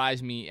have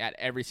surprised me at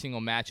every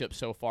single matchup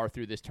so far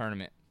through this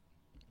tournament.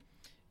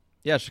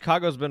 Yeah,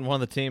 Chicago's been one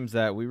of the teams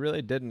that we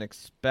really didn't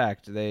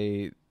expect.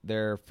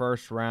 Their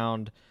first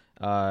round,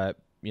 who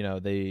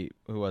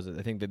was it?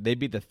 I think that they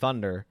beat the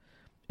Thunder,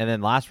 and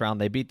then last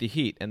round they beat the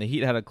Heat, and the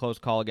Heat had a close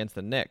call against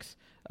the Knicks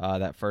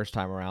that first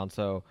time around.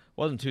 So it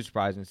wasn't too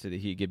surprising to see the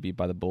Heat get beat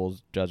by the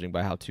Bulls, judging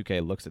by how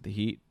 2K looks at the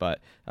Heat. But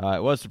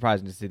it was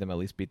surprising to see them at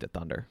least beat the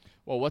Thunder.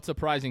 Well, what's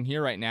surprising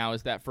here right now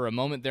is that for a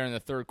moment there in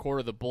the third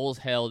quarter, the Bulls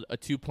held a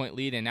 2-point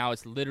lead, and now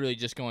it's literally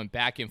just going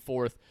back and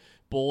forth.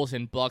 Bulls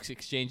and Bucks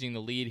exchanging the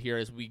lead here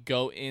as we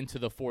go into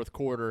the fourth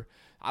quarter.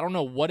 I don't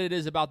know what it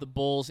is about the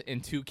Bulls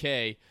in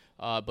 2K,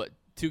 but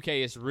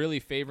 2K is really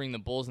favoring the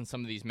Bulls in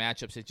some of these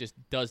matchups. It just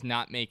does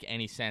not make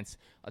any sense.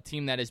 A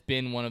team that has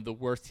been one of the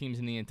worst teams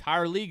in the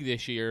entire league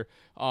this year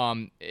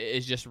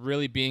is just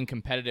really being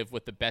competitive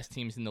with the best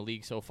teams in the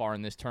league so far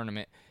in this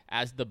tournament,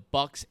 as the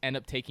Bucks end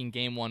up taking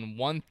game 1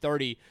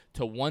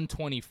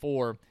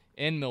 130-124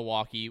 in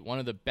Milwaukee, one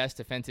of the best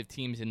defensive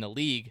teams in the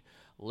league,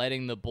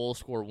 letting the Bulls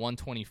score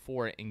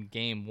 124 in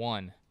game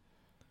 1.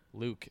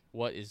 Luke,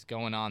 what is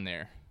going on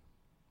there?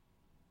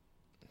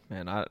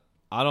 Man, I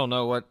don't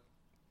know.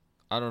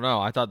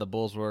 I thought the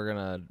Bulls were going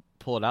to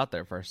pull it out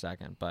there for a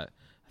second, but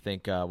I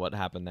think what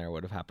happened there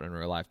would have happened in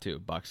real life too.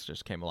 Bucks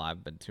just came alive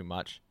a bit too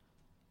much.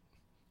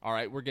 All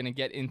right, we're going to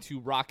get into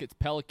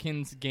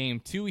Rockets-Pelicans game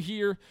 2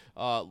 here.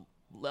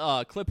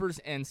 Clippers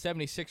and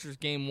 76ers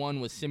game 1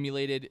 was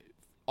simulated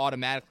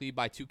automatically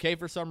by 2K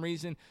for some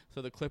reason,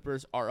 so the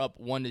Clippers are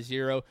up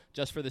 1-0.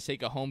 Just for the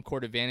sake of home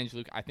court advantage,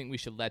 Luke, I think we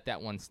should let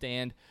that one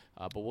stand.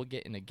 But we'll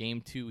get into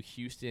game 2,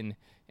 Houston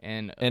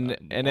and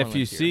if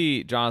you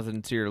see,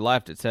 Jonathan, to your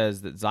left, it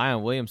says that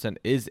Zion Williamson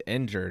is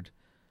injured.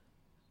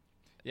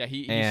 Yeah,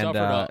 he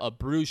suffered a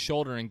bruised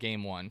shoulder in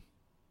game 1.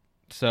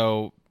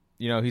 So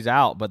he's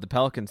out, but the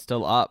Pelicans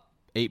still up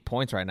 8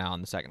 points right now in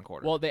the second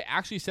quarter. Well, they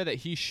actually said that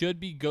he should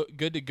be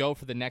good to go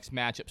for the next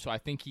matchup, so I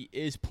think he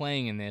is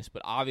playing in this,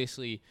 but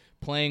obviously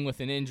playing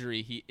with an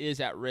injury, he is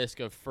at risk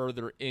of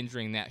further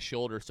injuring that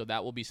shoulder, so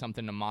that will be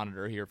something to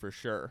monitor here for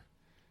sure.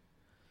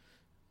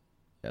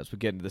 As we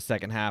get into the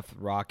second half,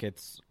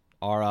 Rockets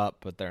are up,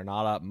 but they're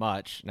not up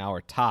much. Now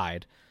we're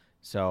tied.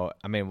 So,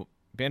 it'll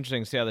be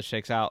interesting to see how this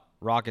shakes out.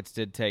 Rockets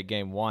did take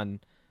game 1,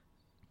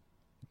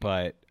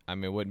 but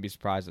wouldn't be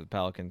surprised if the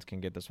Pelicans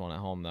can get this one at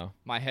home, though.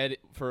 My head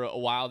for a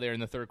while there in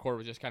the third quarter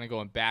was just kind of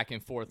going back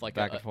and forth like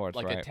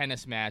a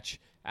tennis match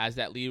as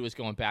that lead was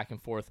going back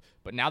and forth.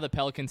 But now the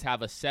Pelicans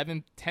have a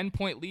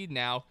 10-point lead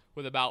now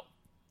with about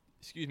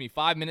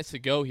 5 minutes to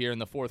go here in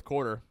the fourth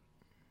quarter.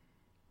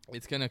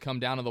 It's going to come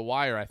down to the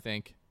wire, I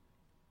think,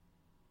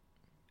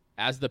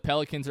 as the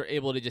Pelicans are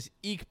able to just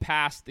eke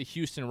past the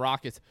Houston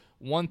Rockets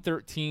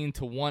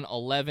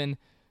 113-111.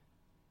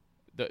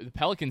 The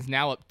Pelicans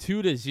now up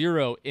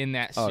 2-0 in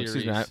that series.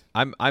 Excuse me.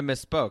 I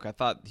misspoke. I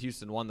thought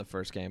Houston won the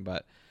first game,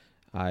 but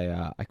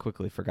I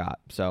quickly forgot.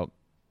 So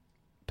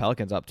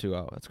Pelicans up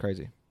 2-0. That's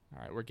crazy.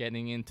 All right, we're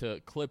getting into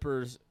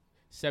Clippers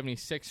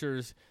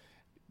 76ers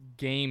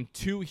game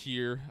 2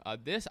 here.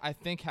 This, I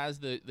think, has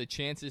the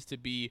chances to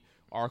be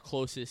our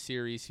closest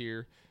series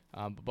here,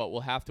 but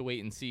we'll have to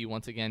wait and see.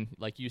 Once again,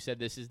 like you said,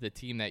 this is the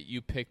team that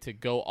you picked to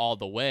go all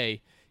the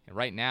way, and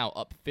right now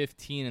up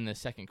 15 in the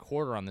second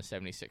quarter on the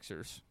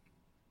 76ers.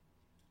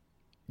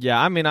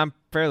 Yeah, I'm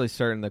fairly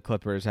certain the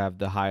Clippers have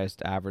the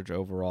highest average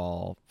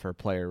overall for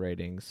player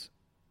ratings,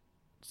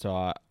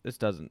 so this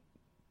doesn't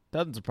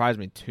surprise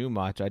me too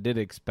much. I did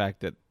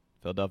expect that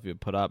Philadelphia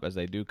would put up, as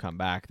they do come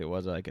back. There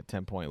was like a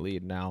 10-point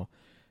lead. Now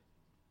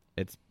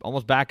it's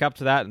almost back up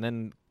to that, and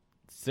then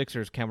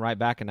Sixers came right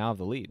back and now have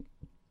the lead.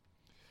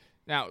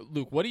 Now,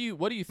 Luke, what do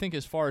you think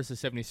as far as the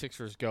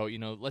 76ers go?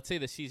 Let's say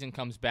the season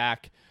comes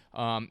back.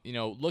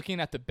 Looking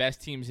at the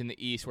best teams in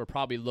the East, we're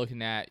probably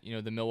looking at,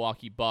 the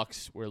Milwaukee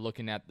Bucks. We're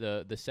looking at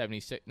the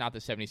 76, not the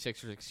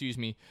 76ers, excuse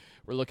me.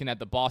 We're looking at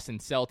the Boston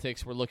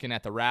Celtics. We're looking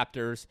at the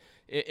Raptors.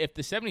 If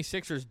the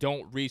 76ers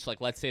don't reach,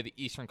 let's say the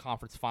Eastern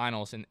Conference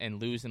Finals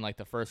and lose in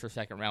the first or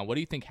second round, what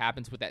do you think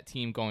happens with that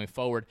team going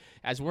forward?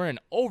 As we're in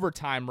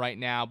overtime right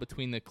now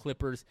between the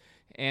Clippers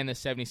and the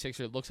 76ers,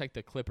 it looks like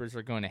the Clippers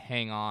are going to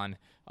hang on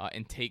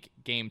and take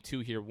game 2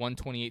 here,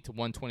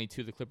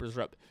 128-122. The Clippers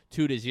are up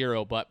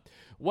 2-0. But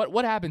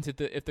what happens if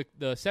the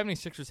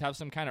 76ers have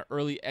some kind of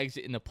early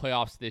exit in the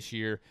playoffs this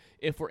year,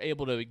 if we're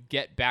able to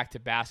get back to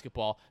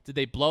basketball? Did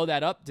they blow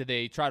that up? Did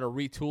they try to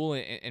retool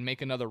and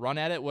make another run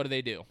at it? What do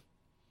they do?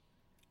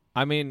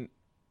 I mean,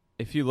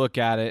 if you look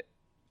at it,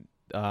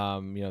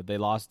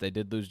 they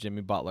did lose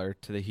Jimmy Butler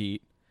to the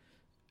Heat.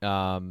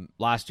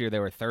 Last year they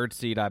were 3rd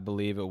seed, I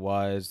believe it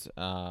was.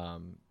 I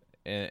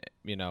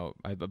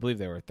believe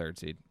they were 3rd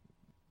seed.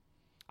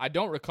 I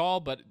don't recall,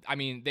 but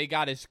they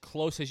got as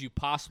close as you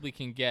possibly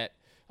can get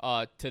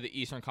to the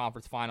Eastern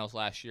Conference Finals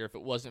last year. If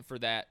it wasn't for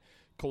that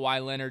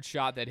Kawhi Leonard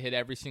shot that hit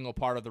every single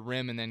part of the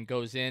rim and then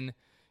goes in,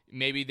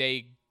 maybe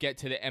they get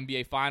to the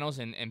NBA Finals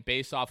and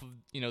based off of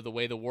the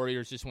way the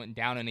Warriors just went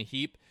down in a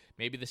heap,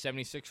 maybe the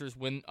 76ers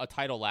win a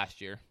title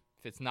last year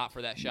if it's not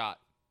for that shot.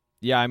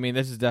 Yeah,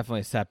 this is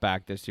definitely a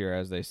setback this year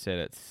as they sit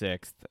at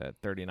 6th at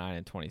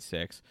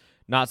 39-26.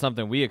 Not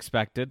something we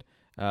expected.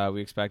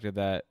 We expected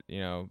that,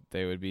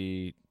 they would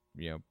be,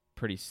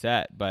 pretty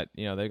set, but,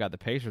 they got the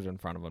Pacers in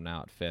front of them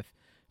now at 5th.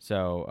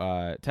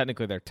 So,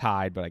 technically they're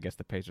tied, but I guess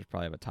the Pacers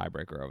probably have a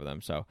tiebreaker over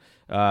them. So,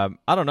 I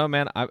don't know,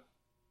 man.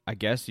 I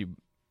guess you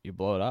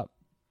blow it up.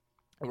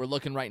 We're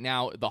looking right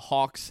now, the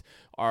Hawks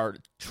are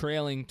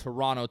trailing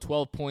Toronto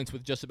 12 points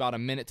with just about a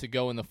minute to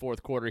go in the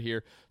fourth quarter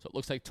here. So it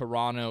looks like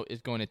Toronto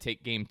is going to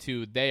take game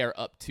 2. They are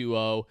up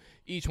 2-0.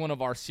 Each one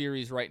of our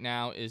series right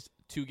now is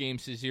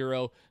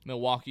 2-0.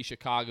 Milwaukee,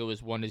 Chicago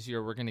is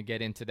 1-0. We're going to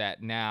get into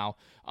that now.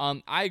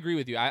 I agree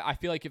with you. I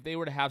feel like if they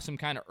were to have some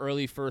kind of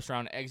early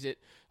first-round exit,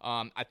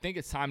 I think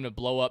it's time to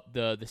blow up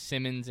the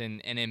Simmons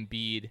and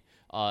Embiid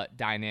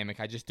dynamic.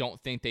 I just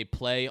don't think they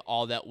play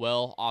all that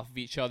well off of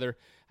each other.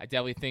 I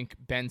definitely think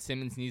Ben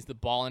Simmons needs the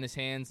ball in his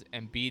hands.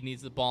 Embiid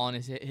needs the ball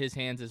in his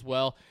hands as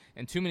well.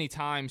 And too many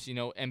times,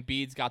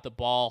 Embiid's got the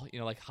ball,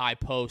 high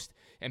post,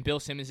 and Bill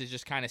Simmons is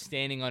just kind of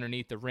standing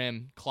underneath the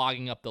rim,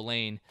 clogging up the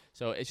lane.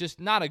 So it's just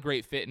not a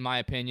great fit in my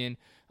opinion.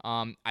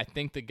 I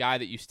think the guy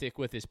that you stick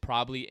with is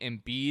probably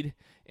Embiid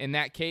in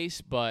that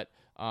case, but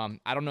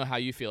I don't know how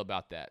you feel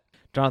about that.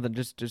 Jonathan,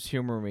 just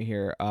humor me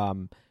here.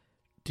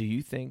 Do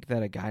you think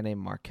that a guy named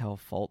Markelle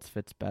Fultz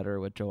fits better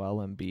with Joel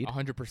Embiid?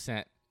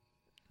 100%.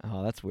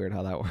 Oh, that's weird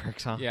how that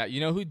works, huh? Yeah, you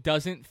know who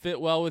doesn't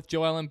fit well with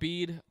Joel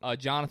Embiid?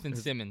 Jonathan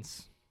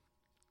Simmons.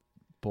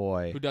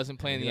 Boy. Who doesn't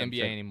play in the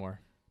NBA anymore.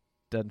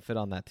 Doesn't fit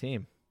on that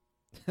team.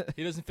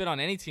 He doesn't fit on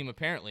any team,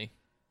 apparently.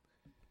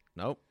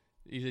 Nope.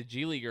 He's a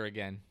G Leaguer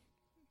again.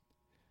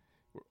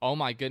 Oh,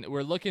 my goodness.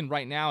 We're looking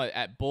right now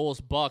at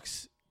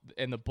Bulls-Bucks,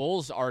 and the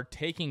Bulls are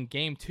taking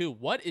game 2.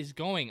 What is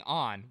going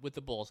on with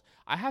the Bulls?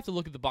 I have to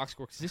look at the box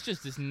score because this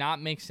just does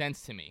not make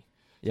sense to me.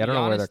 Yeah, I don't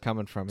know where they're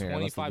coming from here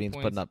unless Levine's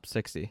points. Putting up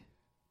 60.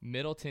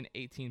 Middleton,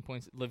 18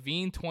 points.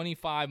 Levine,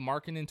 25.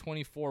 Markkanen,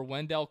 24.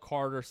 Wendell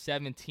Carter,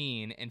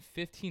 17. And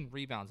 15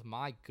 rebounds.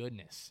 My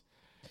goodness.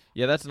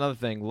 Yeah, that's another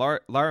thing. Larry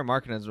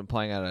Markkanen has been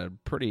playing at a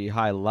pretty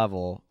high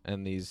level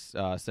in these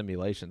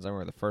simulations. I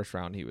remember the first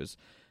round he was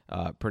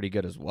pretty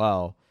good as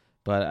well.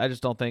 But I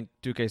just don't think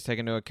 2K's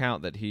taking into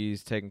account that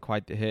he's taken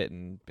quite the hit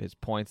in his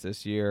points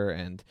this year.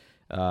 And,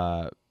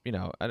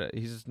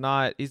 he's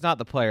not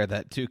the player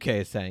that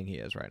 2K is saying he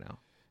is right now.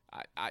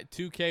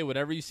 2K,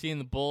 whatever you see in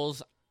the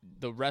Bulls,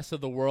 the rest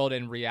of the world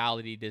in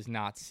reality does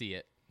not see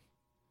it.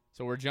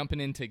 So we're jumping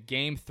into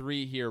game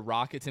 3 here,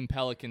 Rockets and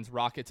Pelicans.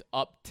 Rockets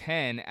up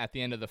 10 at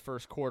the end of the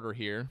first quarter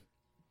here,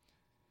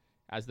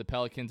 as the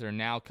Pelicans are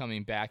now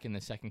coming back in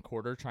the second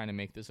quarter, trying to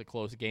make this a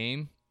close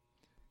game.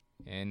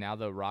 And now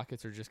the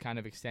Rockets are just kind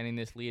of extending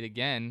this lead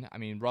again.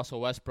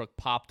 Russell Westbrook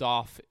popped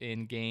off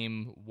in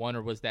game 1,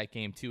 or was that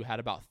game 2,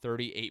 had about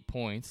 38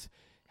 points.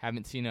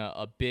 Haven't seen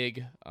a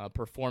big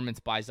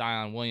performance by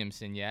Zion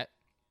Williamson yet,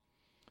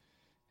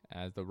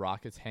 as the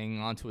Rockets hang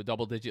on to a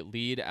double-digit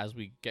lead as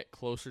we get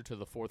closer to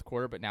the fourth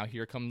quarter. But now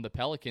here come the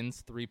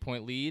Pelicans,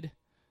 3-point lead.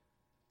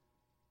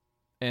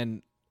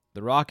 And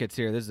the Rockets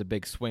here, this is a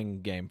big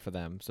swing game for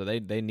them. So they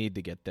need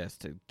to get this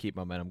to keep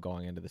momentum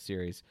going into the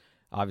series.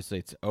 Obviously,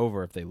 it's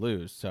over if they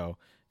lose. So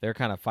they're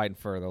kind of fighting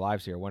for their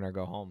lives here, win or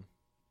go home.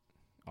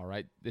 All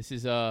right, this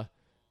is a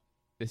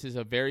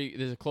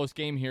close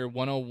game here,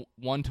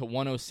 101 to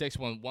 106,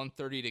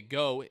 130 to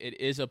go.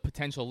 It is a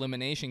potential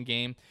elimination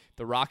game. If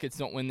the Rockets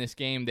don't win this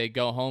game, they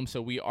go home,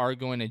 so we are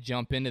going to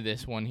jump into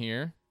this one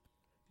here.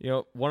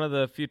 One of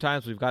the few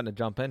times we've gotten to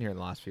jump in here in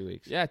the last few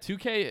weeks. Yeah,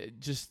 2K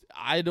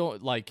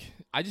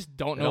I just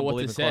don't know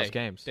what to say. Close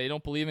games. They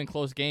don't believe in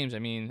close games.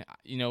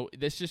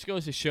 This just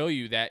goes to show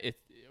you that it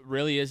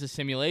really is a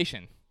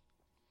simulation.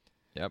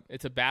 Yep.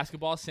 It's a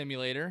basketball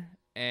simulator,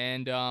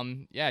 and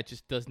it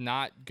just does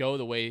not go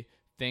the way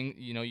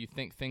you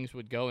think things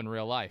would go in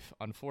real life,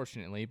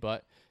 unfortunately.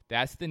 But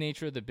that's the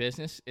nature of the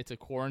business. It's a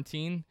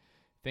quarantine.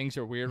 Things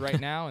are weird right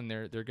now, and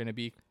they're going to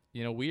be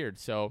weird.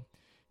 So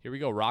here we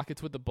go.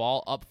 Rockets with the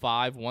ball, up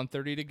 5,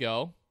 1:30 to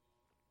go.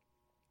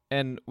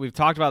 And we've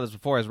talked about this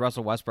before. As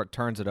Russell Westbrook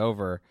turns it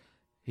over,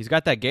 he's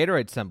got that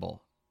Gatorade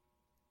symbol.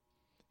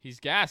 He's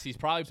gassed. He's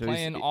probably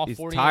playing all he's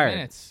 48 tired.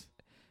 minutes.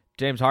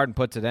 James Harden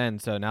puts it in,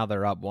 so now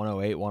they're up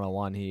 108,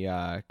 101. He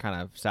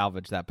kind of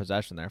salvaged that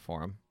possession there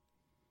for him.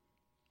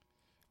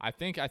 I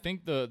think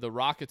the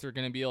Rockets are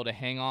going to be able to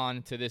hang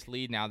on to this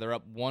lead now. They're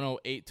up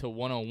 108 to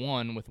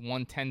 101 with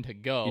 110 to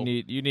go.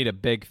 You need a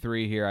big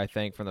three here, I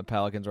think, from the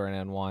Pelicans or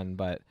an N1,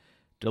 but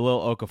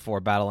Jahlil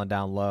Okafor battling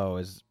down low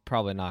is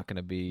probably not going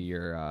to be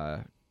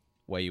your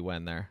way you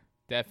win there.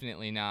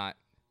 Definitely not.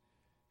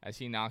 As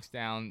he knocks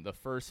down the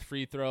first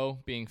free throw,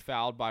 being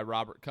fouled by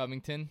Robert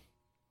Covington.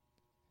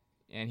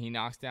 And he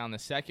knocks down the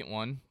second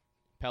one.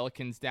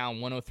 Pelicans down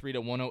 103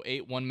 to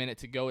 108, 1 minute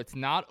to go. It's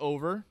not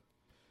over.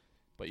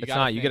 But It's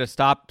not. You get to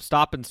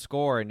stop and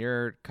score, and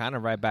you're kind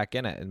of right back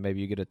in it. And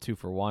maybe you get a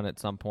 2-for-1 at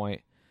some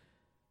point.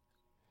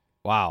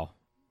 Wow.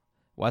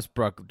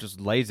 Westbrook just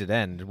lays it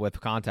in with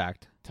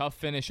contact. Tough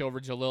finish over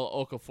Jahlil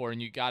Okafor,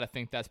 and you got to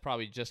think that's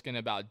probably just going to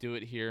about do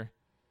it here.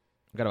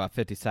 We've got about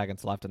 50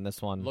 seconds left in this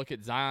one. Look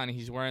at Zion.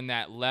 He's wearing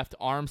that left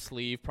arm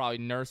sleeve, probably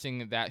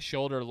nursing that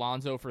shoulder.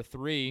 Lonzo for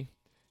 3.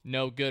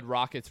 No good.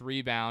 Rockets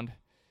rebound.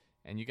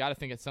 And you got to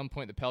think at some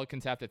point the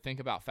Pelicans have to think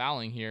about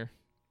fouling here.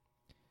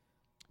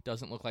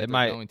 Doesn't look like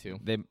they're going to.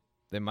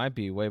 They might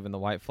be waving the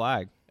white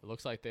flag. It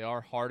looks like they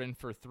are. Harden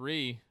for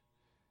 3.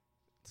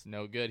 It's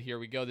no good. Here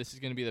we go. This is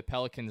going to be the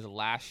Pelicans'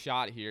 last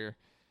shot here.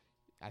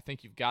 I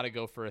think you've got to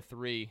go for a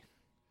 3.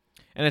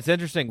 And it's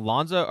interesting.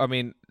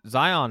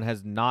 Zion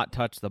has not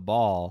touched the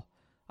ball,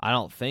 I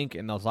don't think,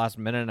 in those last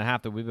minute and a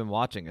half that we've been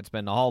watching. It's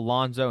been all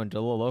Lonzo and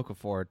Jahlil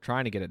Okafor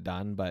trying to get it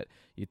done, but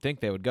you'd think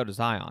they would go to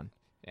Zion.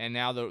 And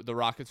now the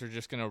Rockets are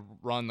just going to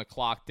run the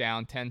clock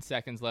down. 10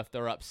 seconds left.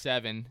 They're up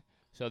 7.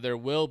 So there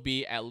will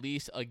be at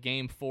least a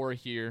Game 4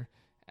 here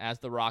as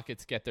the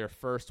Rockets get their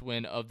first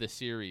win of the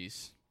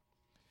series.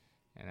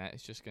 And that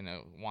is just going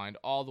to wind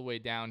all the way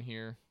down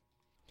here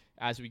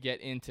as we get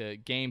into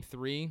Game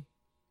 3.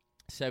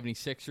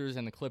 76ers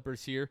and the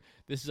Clippers here.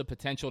 This is a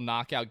potential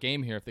knockout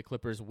game here. If the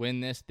Clippers win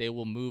this, they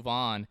will move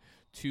on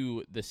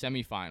to the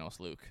semifinals,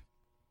 Luke.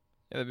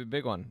 Yeah, that'd be a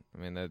big one. I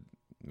mean, that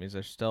means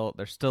they're still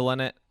in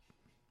it.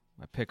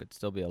 My pick would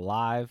still be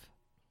alive.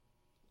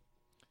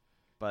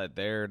 But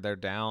they're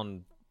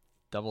down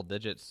double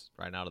digits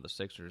right now to the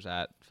Sixers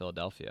at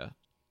Philadelphia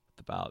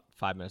about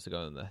 5 minutes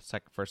ago in the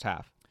first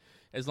half.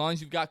 As long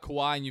as you've got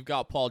Kawhi and you've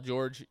got Paul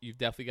George, you've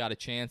definitely got a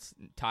chance.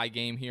 Tie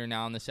game here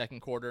now in the second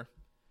quarter.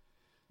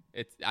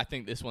 I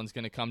think this one's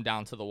going to come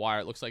down to the wire.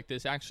 It looks like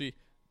this actually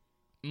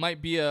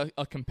might be a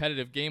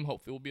competitive game.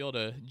 Hopefully we'll be able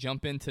to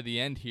jump into the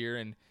end here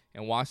and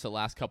watch the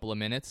last couple of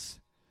minutes.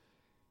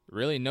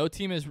 Really, no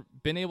team has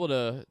been able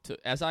to,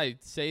 as I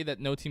say that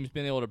no team's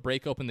been able to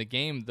break open the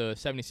game, the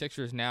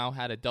 76ers now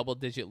had a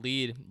double-digit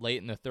lead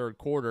late in the third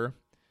quarter,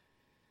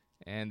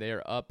 and they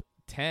are up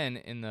 10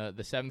 in the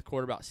seventh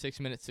quarter, about 6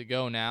 minutes to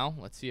go now.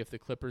 Let's see if the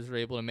Clippers are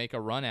able to make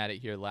a run at it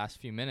here the last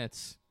few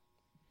minutes.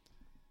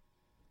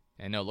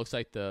 And no, it looks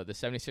like the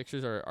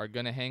 76ers are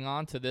going to hang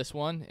on to this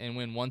one and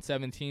win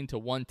 117 to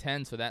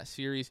 110, so that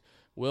series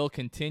will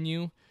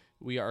continue.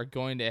 We are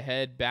going to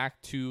head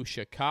back to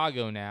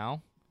Chicago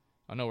now.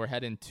 Oh, no, we're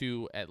heading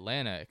to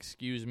Atlanta.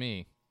 Excuse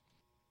me.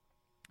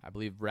 I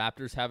believe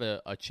Raptors have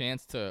a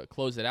chance to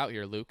close it out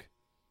here, Luke.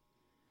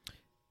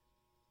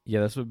 Yeah,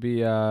 this would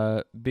be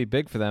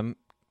big for them.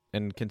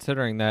 And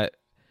considering that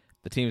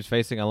the teams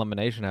facing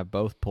elimination have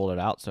both pulled it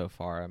out so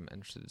far, I'm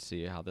interested to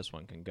see how this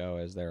one can go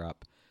as they're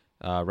up.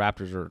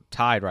 Raptors are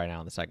tied right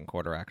now in the second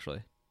quarter,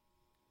 actually.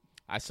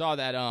 I saw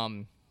that,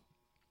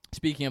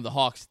 speaking of the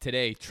Hawks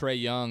today, Trae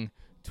Young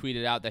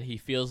tweeted out that he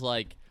feels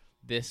like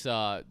this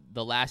The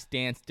Last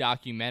Dance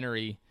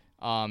documentary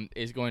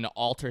is going to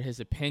alter his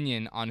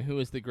opinion on who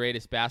is the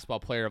greatest basketball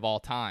player of all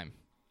time.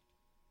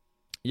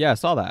 Yeah, I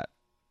saw that.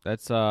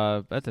 That's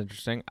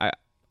interesting.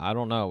 I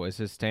don't know. Is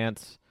his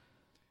stance?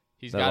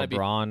 He's got to be.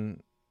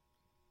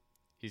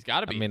 He's got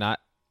to be. I mean,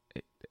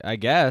 I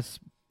guess,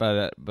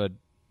 but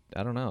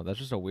I don't know. That's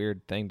just a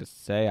weird thing to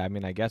say. I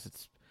mean, I guess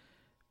it's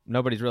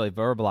nobody's really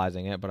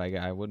verbalizing it, but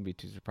I wouldn't be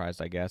too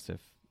surprised, I guess, if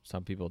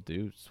some people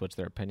do switch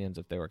their opinions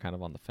if they were kind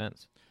of on the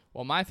fence.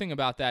 Well, my thing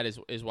about that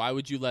is why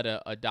would you let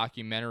a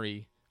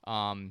documentary,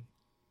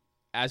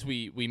 as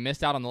we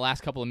missed out on the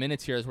last couple of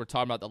minutes here as we're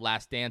talking about The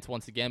Last Dance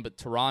once again, but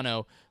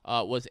Toronto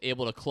was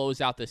able to close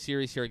out the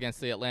series here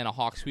against the Atlanta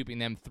Hawks, sweeping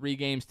them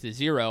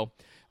 3-0.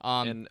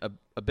 And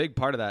a big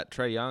part of that,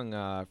 Trae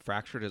Young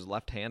fractured his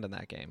left hand in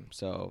that game,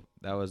 so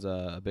that was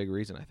a big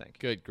reason, I think.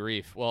 Good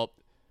grief. Well,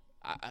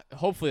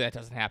 hopefully that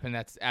doesn't happen.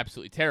 That's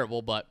absolutely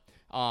terrible, but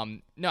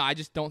no, I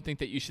just don't think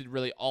that you should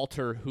really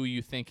alter who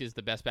you think is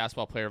the best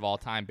basketball player of all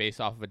time based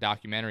off of a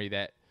documentary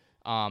that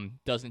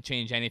doesn't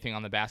change anything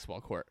on the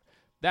basketball court.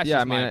 That's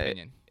just my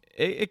opinion.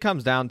 it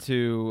comes down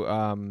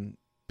to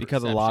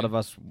because a lot of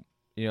us,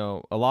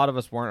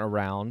 weren't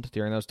around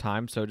during those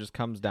times. So it just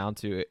comes down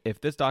to,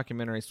 if this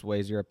documentary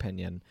sways your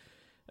opinion,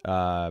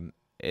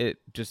 it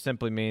just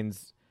simply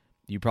means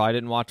you probably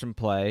didn't watch him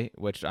play,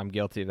 which I'm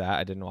guilty of that.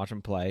 I didn't watch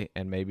him play,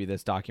 and maybe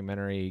this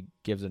documentary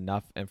gives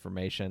enough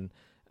information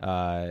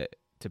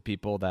to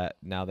people that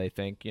now they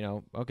think,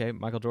 okay,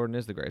 Michael Jordan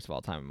is the greatest of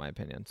all time, in my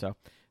opinion. So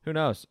who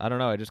knows? I don't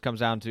know. It just comes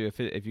down to, if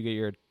you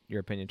get your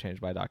opinion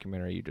changed by a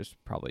documentary, you just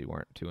probably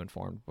weren't too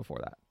informed before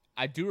that.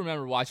 I do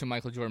remember watching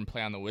Michael Jordan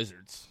play on the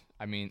Wizards.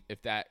 I mean,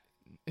 if that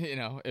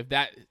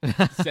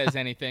says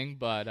anything,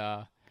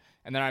 but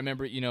and then I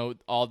remember,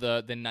 all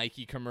the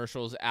Nike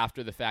commercials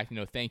after the fact,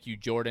 thank you,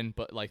 Jordan,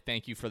 but like,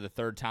 thank you for the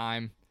third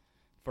time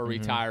for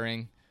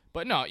retiring.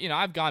 But no,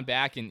 I've gone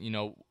back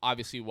and,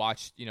 obviously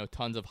watched,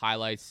 tons of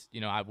highlights.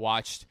 I've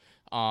watched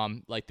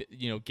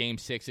Game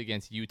 6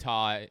 against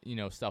Utah,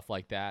 stuff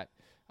like that.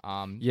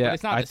 But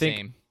it's not the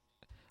same.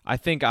 I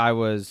think I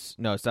was,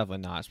 no, it's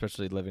definitely not,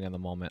 especially living in the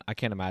moment. I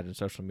can't imagine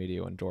social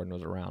media when Jordan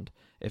was around,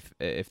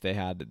 if they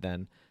had it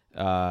then,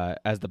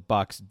 as the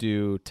Bucks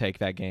do take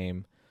that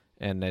game,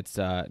 and it's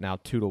now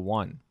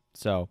 2-1.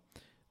 So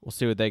we'll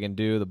see what they can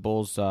do. The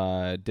Bulls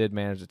did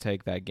manage to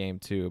take that game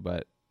too,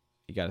 but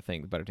you got to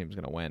think the better team's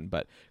going to win.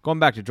 But going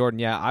back to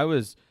Jordan, I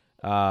was,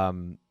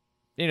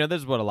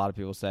 this is what a lot of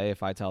people say.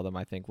 If I tell them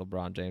I think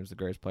LeBron James is the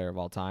greatest player of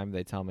all time,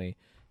 they tell me,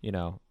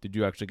 did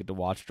you actually get to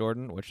watch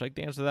Jordan? Which, like,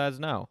 the answer to that is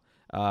no.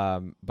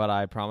 But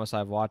I promise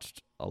I've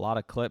watched a lot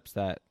of clips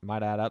that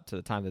might add up to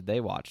the time that they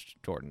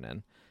watched Jordan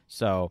in.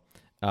 So,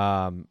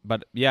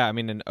 but yeah, I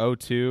mean, in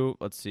 2002,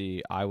 let's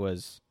see, I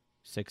was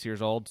 6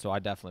 years old, so I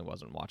definitely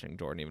wasn't watching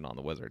Jordan even on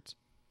the Wizards.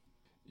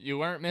 You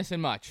weren't missing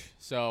much.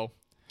 So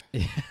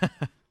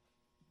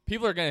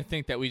people are going to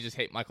think that we just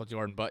hate Michael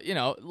Jordan, but,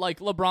 like,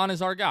 LeBron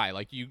is our guy.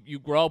 Like, you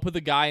grow up with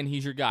a guy and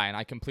he's your guy, and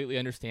I completely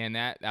understand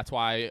that. That's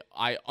why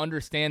I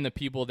understand the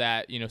people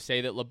that,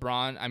 say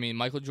that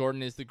Michael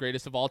Jordan is the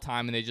greatest of all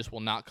time, and they just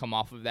will not come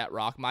off of that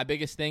rock. My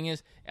biggest thing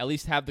is at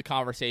least have the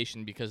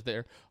conversation, because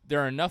there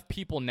are enough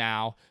people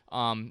now,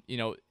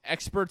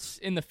 experts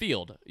in the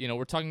field.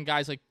 We're talking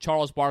guys like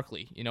Charles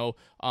Barkley.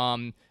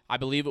 I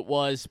believe it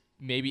was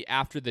maybe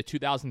after the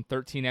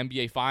 2013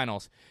 NBA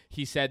Finals,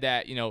 he said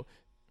that,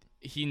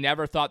 he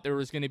never thought there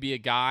was going to be a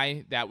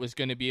guy that was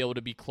going to be able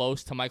to be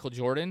close to Michael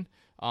Jordan.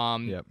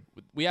 Yep.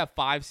 We have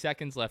 5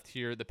 seconds left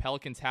here. The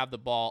Pelicans have the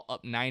ball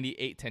up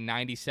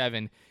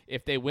 98-97.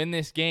 If they win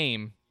this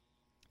game,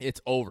 it's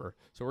over.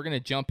 So we're going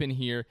to jump in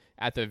here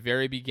at the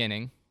very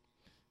beginning.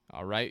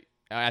 All right.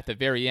 At the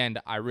very end,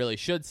 I really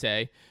should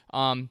say.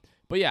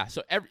 But yeah,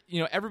 so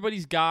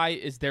everybody's guy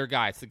is their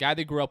guy. It's the guy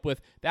they grew up with.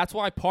 That's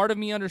why part of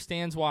me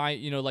understands why,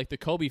 like the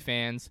Kobe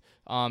fans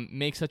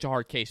make such a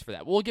hard case for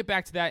that. We'll get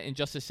back to that in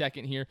just a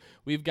second here.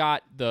 We've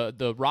got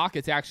the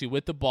Rockets actually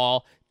with the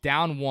ball,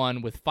 down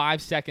 1 with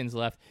 5 seconds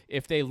left.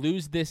 If they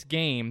lose this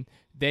game,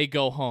 they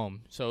go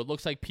home. So it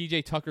looks like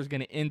PJ Tucker's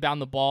going to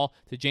inbound the ball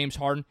to James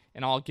Harden,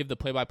 and I'll give the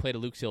play-by-play to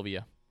Luke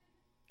Sylvia.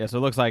 Yeah, so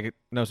it looks like,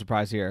 no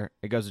surprise here,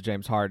 it goes to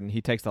James Harden.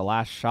 He takes the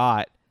last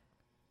shot,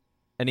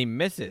 and he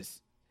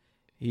misses.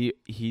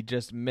 He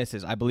just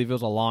misses. I believe it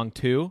was a long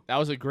 2. That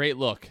was a great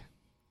look.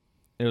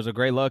 It was a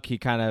great look. He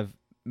kind of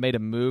made a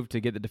move to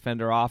get the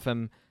defender off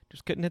him.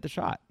 Just couldn't hit the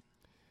shot.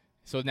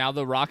 So now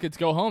the Rockets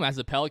go home as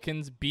the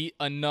Pelicans beat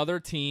another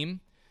team,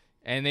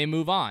 and they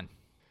move on.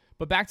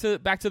 But back to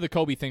the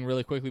Kobe thing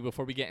really quickly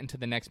before we get into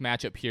the next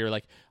matchup here.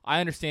 Like, I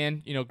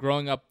understand,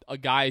 growing up, a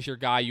guy is your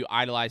guy. You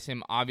idolize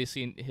him.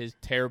 Obviously, in his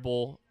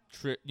terrible,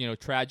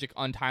 tragic,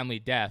 untimely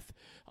death.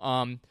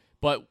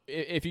 But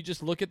if you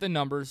just look at the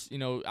numbers,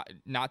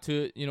 not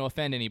to,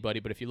 offend anybody,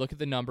 but if you look at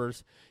the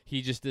numbers,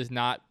 he just does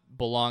not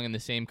belong in the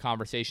same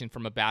conversation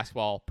from a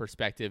basketball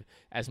perspective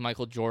as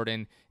Michael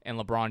Jordan and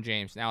LeBron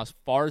James. Now, as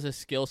far as a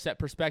skill set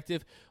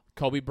perspective,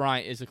 Kobe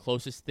Bryant is the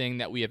closest thing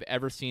that we have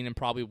ever seen and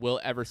probably will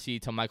ever see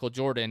to Michael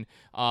Jordan,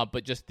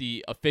 but just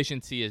the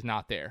efficiency is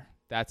not there.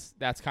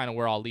 That's kind of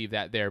where I'll leave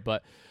that there.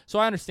 But so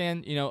I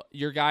understand,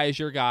 your guy is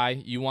your guy.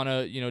 You want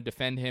to,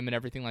 defend him and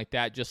everything like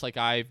that, just like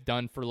I've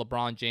done for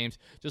LeBron James,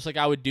 just like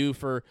I would do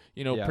for,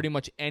 pretty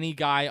much any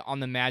guy on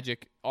the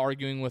Magic,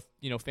 arguing with,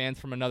 fans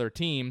from another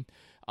team.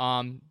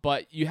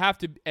 But you have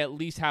to at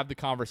least have the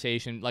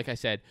conversation. Like I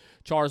said,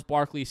 Charles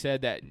Barkley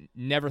said that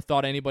never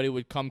thought anybody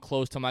would come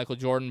close to Michael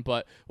Jordan,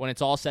 but when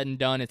it's all said and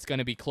done, it's going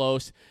to be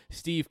close.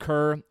 Steve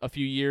Kerr, a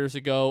few years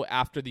ago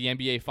after the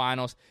NBA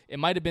Finals, it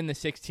might have been the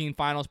 16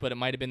 Finals, but it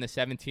might have been the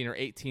 17 or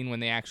 18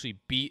 when they actually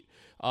beat,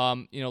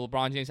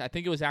 LeBron James. I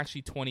think it was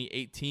actually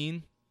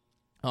 2018.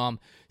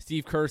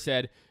 Steve Kerr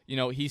said,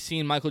 he's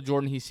seen Michael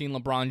Jordan, he's seen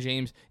LeBron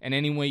James, and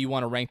any way you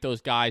want to rank those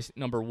guys,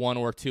 number 1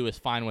 or 2 is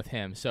fine with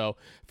him. So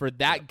for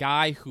that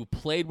guy who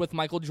played with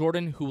Michael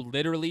Jordan, who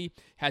literally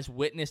has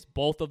witnessed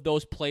both of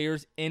those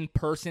players in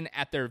person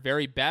at their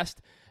very best,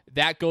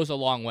 that goes a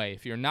long way.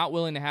 If you're not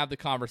willing to have the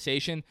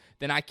conversation,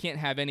 then I can't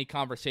have any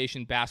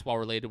conversation basketball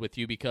related with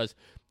you, because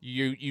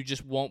you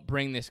just won't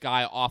bring this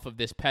guy off of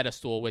this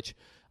pedestal, which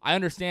I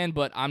understand,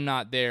 but I'm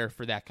not there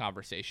for that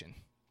conversation.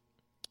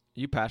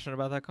 You passionate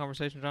about that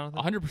conversation,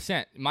 Jonathan?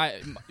 100%.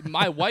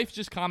 My wife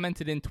just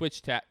commented in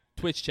Twitch chat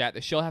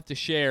that she'll have to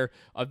share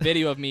a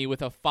video of me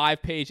with a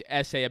 5-page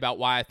essay about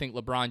why I think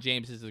LeBron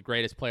James is the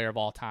greatest player of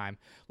all time.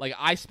 Like,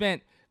 I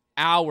spent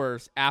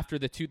hours after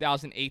the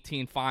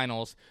 2018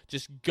 finals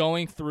just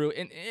going through,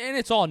 and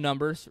it's all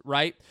numbers,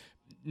 right?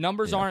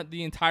 Numbers aren't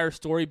the entire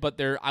story, but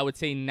they're, I would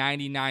say,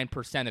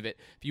 99% of it.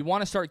 If you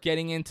want to start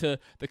getting into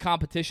the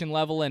competition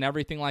level and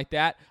everything like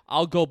that,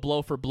 I'll go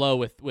blow for blow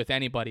with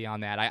anybody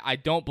on that. I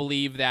don't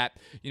believe that,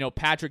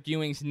 Patrick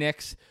Ewing's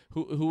Knicks,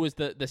 who was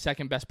the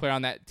second best player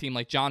on that team,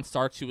 like John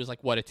Starks, who was like,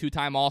 a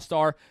 2-time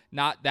All-Star,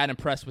 not that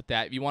impressed with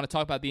that. If you want to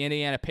talk about the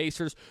Indiana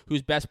Pacers,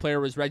 whose best player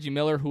was Reggie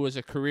Miller, who was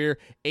a career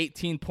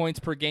 18 points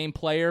per game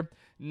player,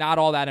 not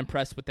all that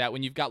impressed with that.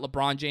 When you've got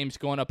LeBron James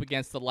going up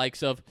against the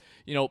likes of,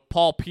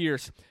 Paul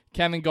Pierce,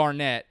 Kevin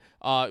Garnett.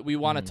 We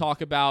want to talk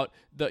about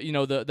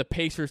the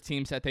Pacers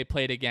teams that they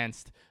played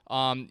against.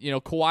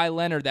 Kawhi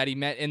Leonard that he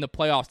met in the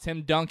playoffs.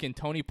 Tim Duncan,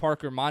 Tony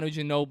Parker, Manu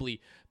Ginobili,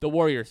 the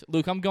Warriors.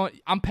 Luke,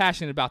 I'm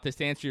passionate about this.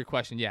 To answer your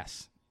question,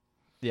 yes.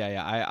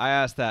 Yeah. I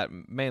asked that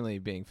mainly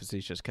being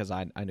facetious because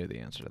I knew the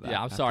answer to that.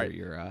 Yeah, I'm sorry.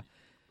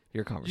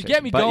 Your conversation. You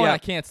get me going. I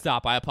can't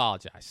stop. I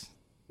apologize.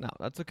 No,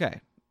 that's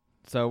okay.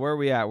 So where are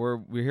we at? We're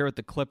here with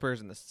the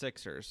Clippers and the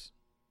Sixers.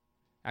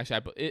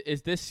 Actually,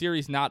 is this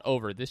series not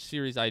over? This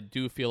series I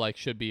do feel like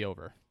should be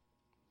over.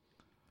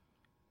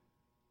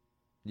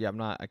 Yeah,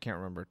 I can't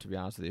remember, to be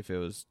honest with you, if it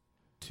was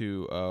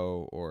 2-0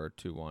 or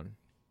 2-1.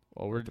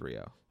 Well, we're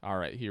 3-0. All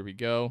right, here we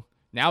go.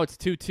 Now it's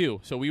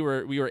 2-2. So we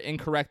were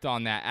incorrect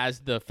on that as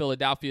the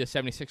Philadelphia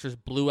 76ers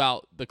blew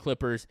out the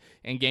Clippers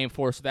in Game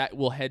 4. So that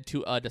will head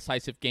to a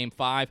decisive Game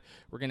 5.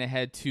 We're going to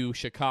head to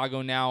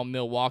Chicago now,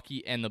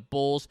 Milwaukee, and the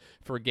Bulls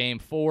for Game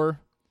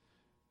 4.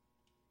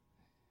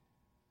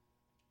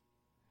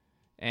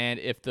 And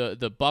if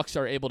the Bucks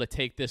are able to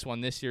take this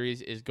one, this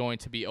series is going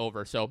to be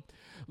over. So,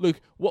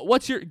 Luke,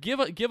 what's your give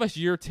us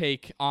your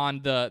take on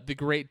the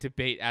great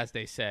debate, as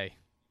they say?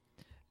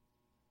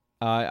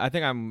 I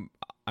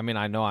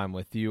know I'm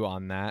with you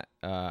on that.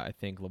 I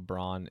think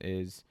LeBron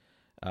is,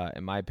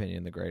 in my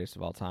opinion, the greatest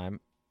of all time.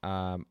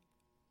 I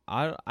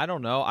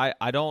don't know. I'm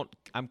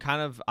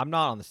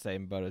not on the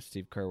same boat as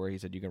Steve Kerr where he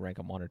said you can rank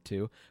them 1 or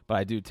 2, but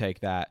I do take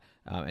that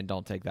and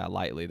don't take that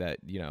lightly. That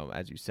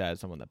as you said,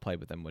 someone that played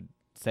with them would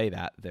say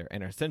that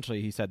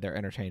essentially he said they're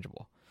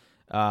interchangeable.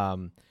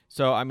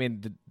 So I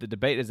mean the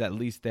debate is at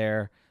least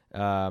there.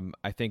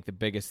 I think the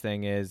biggest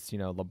thing is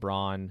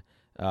LeBron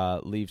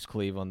leaves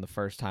Cleveland the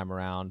first time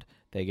around.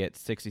 They get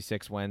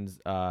 66 wins,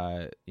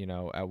 at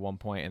one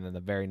point, and then the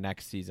very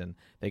next season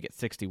they get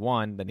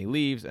 61. Then he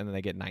leaves, and then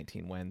they get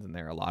 19 wins, and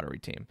they're a lottery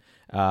team.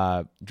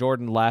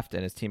 Jordan left,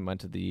 and his team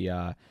went to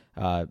the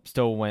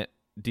still went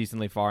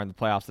decently far in the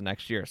playoffs the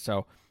next year.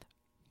 So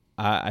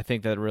I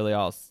think that really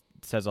all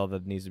says all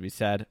that needs to be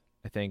said.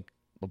 I think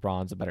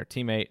LeBron's a better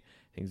teammate.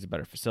 I think he's a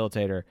better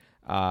facilitator.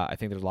 I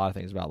think there's a lot of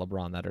things about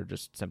LeBron that are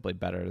just simply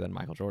better than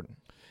Michael Jordan.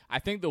 I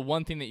think the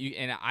one thing that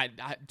I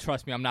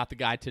trust me, I'm not the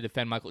guy to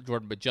defend Michael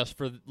Jordan, but just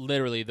for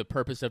literally the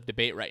purpose of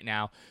debate right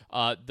now,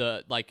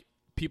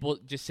 people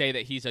just say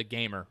that he's a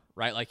gamer,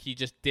 right? Like he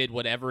just did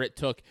whatever it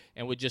took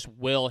and would just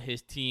will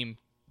his team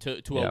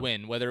to a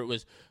win. Whether it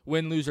was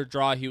win, lose, or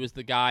draw, he was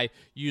the guy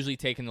usually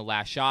taking the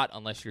last shot,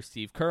 unless you're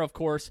Steve Kerr, of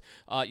course.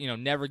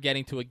 Never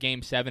getting to a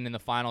Game 7 in the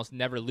finals,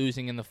 never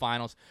losing in the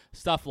finals,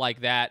 stuff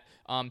like that.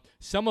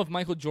 Some of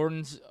Michael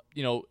Jordan's,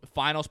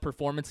 finals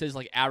performances,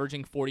 like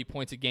averaging 40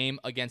 points a game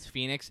against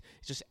Phoenix,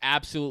 is just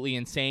absolutely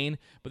insane.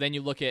 But then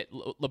you look at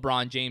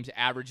LeBron James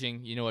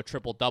averaging, a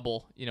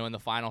triple-double, in the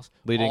finals.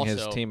 Leading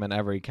also, his team in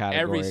every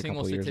category every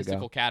single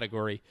statistical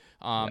category.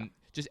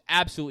 Just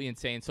absolutely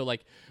insane. So,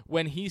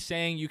 when he's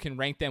saying you can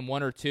rank them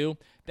 1 or 2,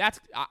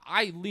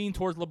 I lean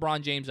towards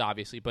LeBron James,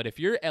 obviously. But if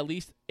you're at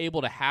least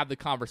able to have the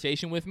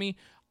conversation with me,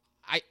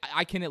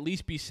 I can at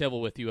least be civil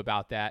with you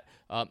about that.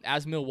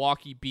 As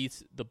Milwaukee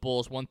beats the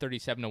Bulls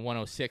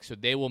 137-106, so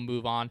they will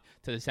move on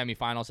to the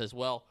semifinals as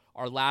well.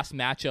 Our last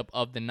matchup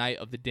of the night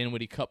of the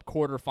Dinwiddie Cup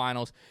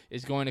quarterfinals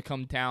is going to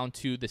come down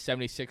to the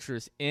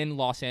 76ers in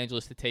Los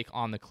Angeles to take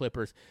on the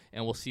Clippers,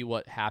 and we'll see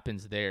what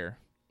happens there.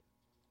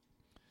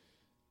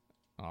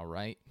 All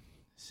right,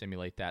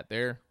 simulate that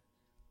there.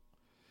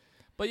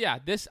 But yeah,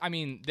 this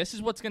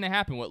is what's going to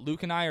happen. What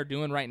Luke and I are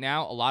doing right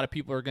now, a lot of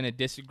people are going to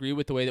disagree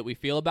with the way that we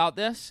feel about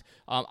this.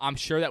 I'm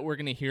sure that we're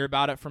going to hear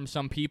about it from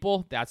some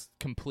people. That's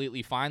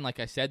completely fine. Like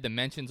I said, the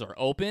mentions are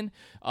open.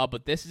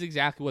 But this is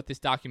exactly what this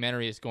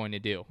documentary is going to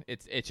do.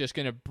 It's just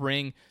going to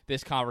bring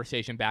this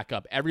conversation back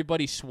up.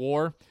 Everybody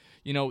swore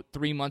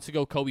 3 months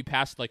ago, Kobe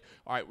passed, all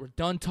right, we're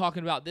done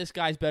talking about this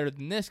guy's better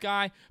than this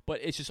guy, but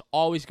it's just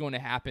always going to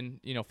happen,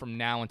 from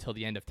now until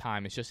the end of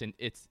time. It's just,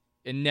 it's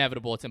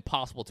inevitable. It's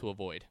impossible to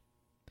avoid.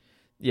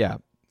 Yeah,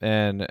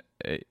 and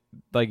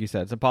like you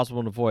said, it's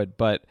impossible to avoid,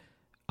 but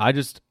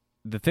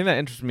the thing that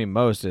interests me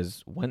most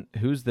is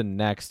who's the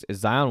next?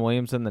 Is Zion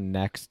Williamson the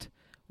next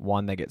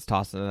one that gets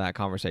tossed into that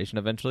conversation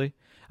eventually?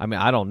 I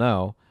mean, I don't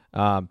know.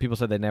 People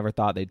said they never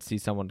thought they'd see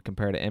someone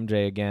compare to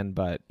MJ again,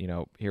 but,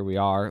 here we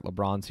are.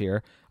 LeBron's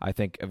here. I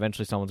think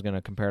eventually someone's going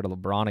to compare to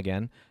LeBron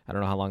again. I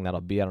don't know how long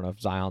that'll be. I don't know if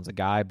Zion's a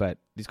guy, but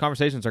these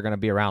conversations are going to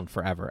be around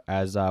forever.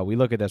 As we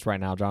look at this right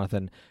now,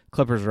 Jonathan,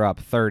 Clippers are up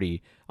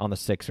 30 on the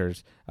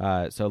Sixers,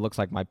 so it looks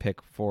like my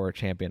pick for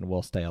champion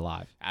will stay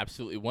alive.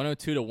 Absolutely.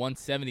 102 to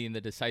 170 in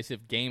the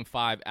decisive Game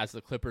 5 as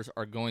the Clippers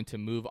are going to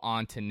move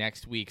on to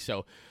next week.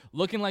 So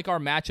looking like our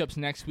matchups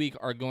next week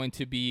are going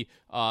to be,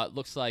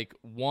 looks like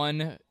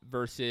 1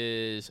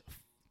 versus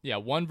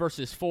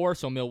 4,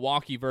 so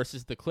Milwaukee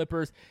versus the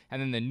Clippers,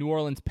 and then the New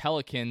Orleans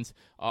Pelicans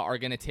are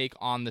going to take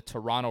on the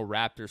Toronto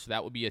Raptors, so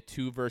that would be a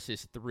 2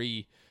 versus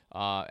 3.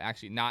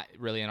 Actually, not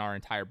really in our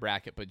entire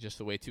bracket, but just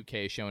the way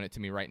 2K is showing it to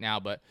me right now.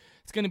 But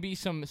it's going to be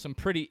some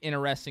pretty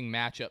interesting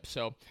matchups.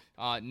 So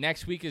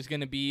next week is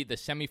going to be the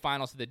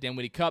semifinals of the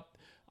Dinwiddie Cup.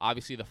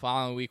 Obviously, the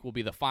following week will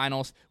be the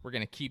finals. We're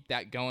going to keep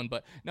that going.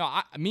 But no,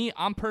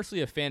 I'm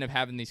personally a fan of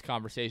having these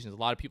conversations. A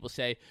lot of people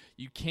say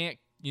you can't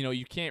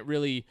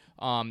really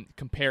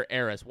compare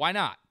eras. Why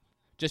not?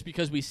 Just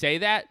because we say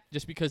that,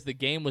 just because the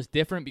game was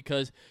different,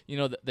 because,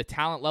 the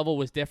talent level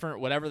was different,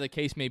 whatever the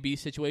case may be,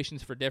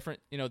 situations for different,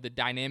 the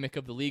dynamic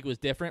of the league was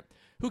different.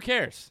 Who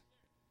cares?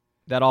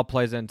 That all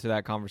plays into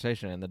that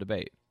conversation and the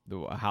debate,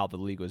 how the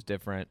league was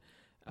different.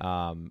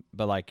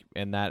 But like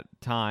in that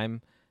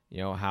time,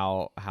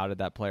 how did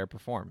that player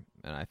perform?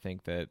 And I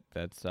think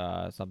that's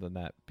something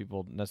that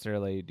people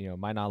necessarily,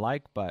 might not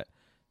like, but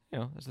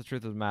that's the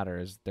truth of the matter.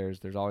 Is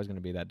there's always going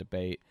to be that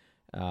debate,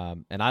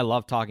 and I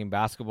love talking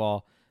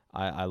basketball.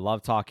 I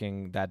love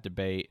talking that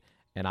debate,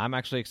 and I'm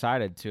actually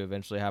excited to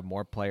eventually have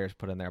more players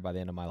put in there by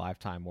the end of my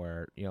lifetime.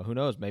 Where who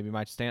knows, maybe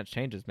my stance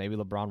changes. Maybe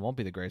LeBron won't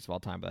be the greatest of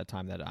all time by the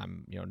time that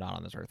I'm not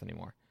on this earth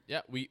anymore.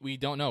 Yeah, we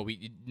don't know.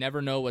 We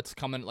never know what's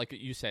coming. Like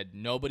you said,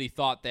 nobody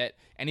thought that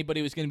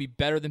anybody was going to be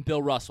better than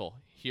Bill Russell.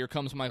 Here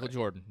comes Michael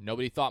Jordan.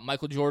 Nobody thought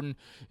Michael Jordan,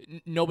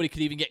 nobody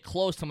could even get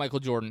close to Michael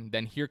Jordan.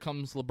 Then here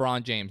comes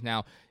LeBron James.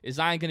 Now, is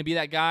Zion going to be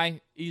that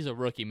guy? He's a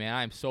rookie, man.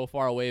 I'm so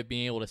far away of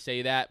being able to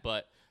say that,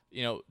 but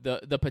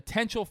the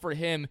potential for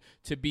him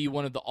to be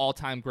one of the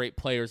all-time great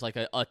players, like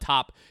a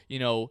top,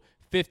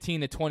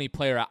 15 to 20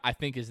 player, I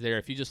think is there.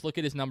 If you just look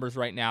at his numbers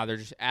right now, they're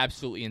just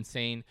absolutely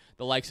insane,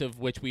 the likes of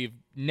which we've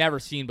never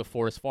seen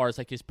before as far as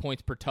like his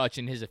points per touch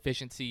and his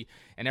efficiency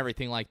and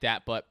everything like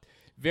that. But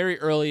very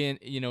early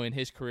in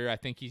his career, I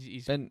think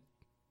he's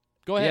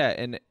go ahead.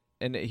 Yeah,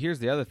 and here's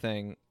the other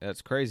thing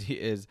that's crazy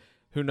is,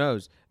 who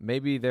knows,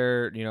 maybe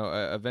there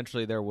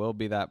eventually there will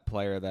be that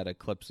player that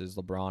eclipses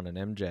LeBron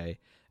and MJ.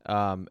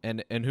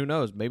 And who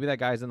knows? Maybe that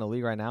guy's in the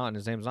league right now, and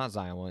his name's not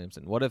Zion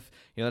Williamson. What if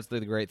that's the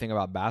great thing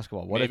about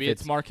basketball? Maybe if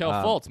it's Markelle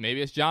Fultz.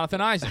 Maybe it's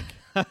Jonathan Isaac.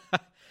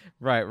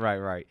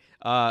 Right.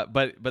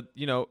 But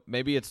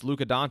maybe it's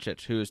Luka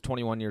Doncic, who is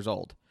 21 years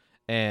old,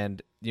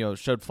 and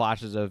showed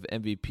flashes of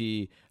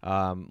MVP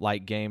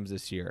like games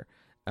this year.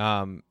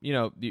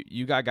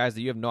 You got guys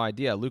that you have no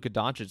idea. Luka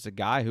Doncic is a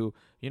guy who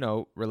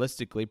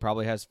realistically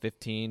probably has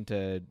 15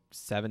 to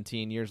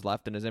 17 years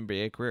left in his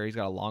NBA career. He's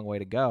got a long way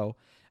to go.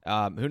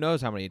 Who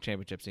knows how many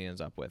championships he ends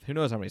up with? Who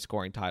knows how many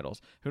scoring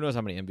titles? Who knows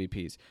how many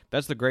MVPs?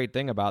 That's the great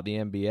thing about the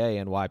NBA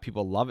and why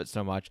people love it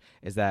so much,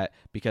 is that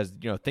because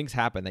things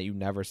happen that you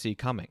never see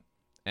coming.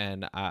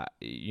 And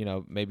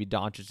maybe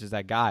Doncic is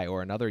that guy,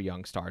 or another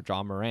young star,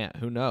 John Morant.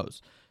 Who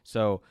knows?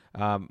 So,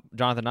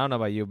 Jonathan, I don't know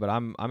about you, but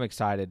I'm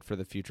excited for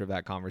the future of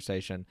that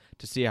conversation,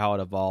 to see how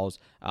it evolves.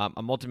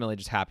 I'm ultimately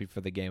just happy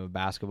for the game of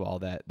basketball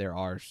that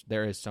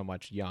there is so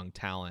much young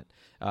talent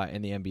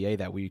in the NBA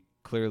that we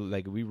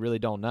clearly, we really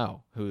don't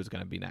know who's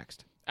going to be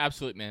next.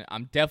 Absolutely, man.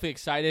 I'm definitely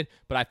excited,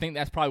 but I think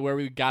that's probably where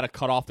we got to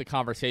cut off the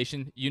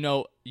conversation.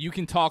 You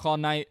can talk all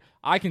night.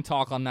 I can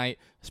talk all night,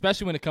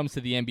 especially when it comes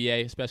to the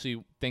NBA,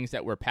 especially things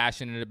that we're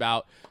passionate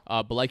about.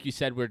 But like you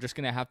said, we're just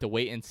going to have to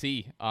wait and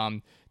see.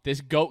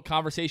 This GOAT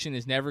conversation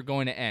is never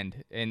going to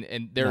end.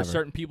 And there are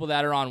certain people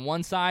that are on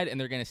one side, and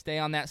they're going to stay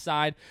on that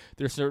side.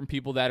 There are certain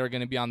people that are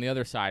going to be on the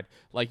other side.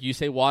 Like you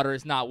say, water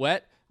is not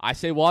wet. I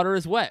say water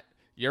is wet.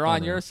 You're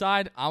on your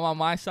side, I'm on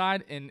my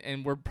side,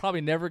 and we're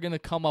probably never going to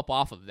come up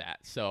off of that.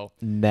 So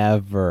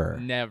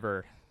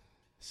Never.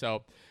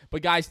 So,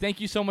 but guys,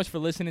 thank you so much for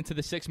listening to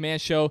the Six Man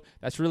Show.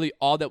 That's really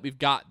all that we've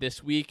got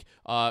this week.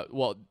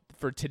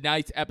 For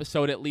tonight's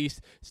episode at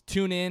least.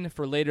 Tune in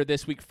for later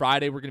this week,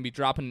 Friday. We're going to be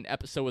dropping an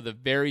episode with a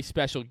very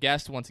special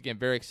guest. Once again,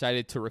 very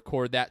excited to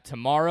record that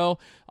tomorrow.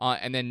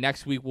 And then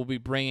next week, we'll be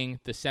bringing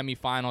the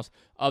semifinals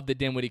of the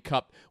Dinwiddie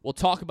Cup. We'll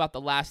talk about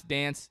The Last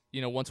Dance,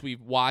 once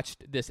we've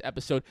watched this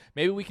episode.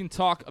 Maybe we can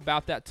talk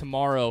about that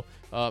tomorrow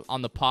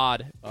on the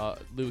pod,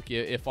 Luke,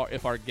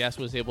 if our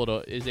guest is able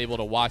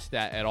to watch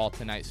that at all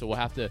tonight. So we'll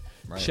have to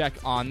check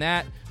on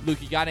that.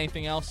 Luke, you got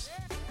anything else?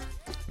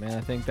 Man,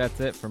 I think that's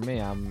it for me.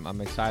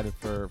 I'm excited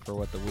for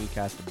what the week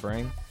has to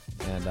bring,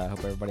 and I hope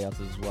everybody else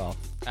is as well.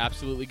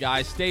 Absolutely,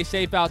 guys. Stay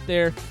safe out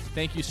there.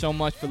 Thank you so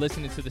much for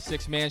listening to the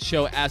Six Man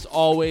Show. As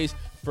always,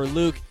 for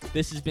Luke,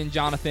 this has been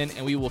Jonathan,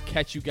 and we will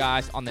catch you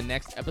guys on the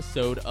next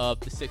episode of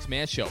the Six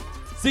Man Show.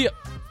 See ya!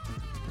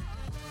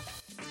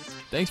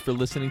 Thanks for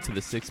listening to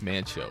the Six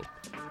Man Show.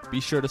 Be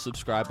sure to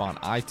subscribe on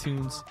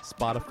iTunes,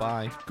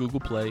 Spotify,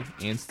 Google Play,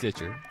 and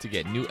Stitcher to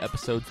get new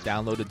episodes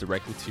downloaded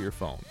directly to your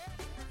phone.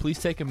 Please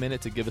take a minute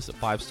to give us a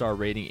 5-star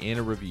rating and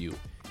a review.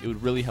 It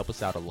would really help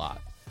us out a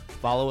lot.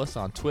 Follow us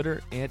on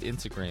Twitter and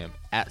Instagram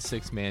at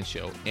 6 Man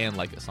Show and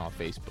like us on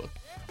Facebook.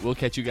 We'll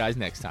catch you guys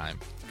next time.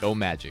 Go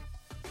Magic.